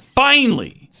ring.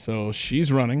 Finally! So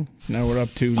she's running. Now we're up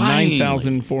to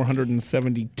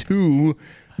 9,472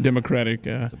 Democratic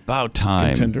it's about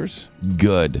time. Contenders.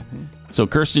 Good. So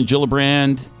Kirsten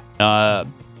Gillibrand...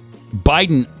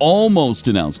 Biden almost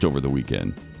announced over the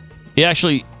weekend. He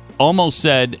actually almost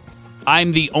said,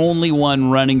 I'm the only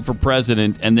one running for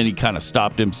president. And then he kind of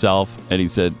stopped himself and he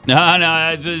said,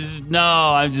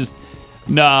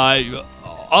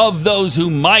 of those who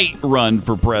might run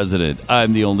for president,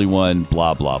 I'm the only one,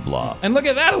 blah, blah, blah. And look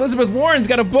at that. Elizabeth Warren's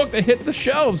got a book that hit the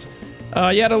shelves.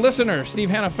 You had a listener, Steve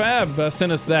Hannah-Fab,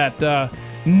 sent us that.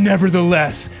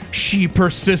 Nevertheless, she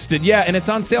persisted. Yeah, and it's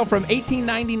on sale from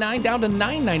 $18.99 down to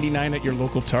 $9.99 at your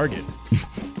local Target.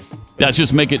 That's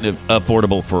just make it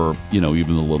affordable for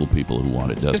even the little people who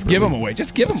want it desperately. Just give them away.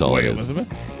 Just give them away,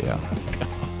 Elizabeth. Yeah.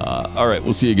 All right,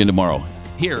 we'll see you again tomorrow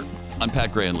here on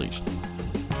Pat Gray Unleashed.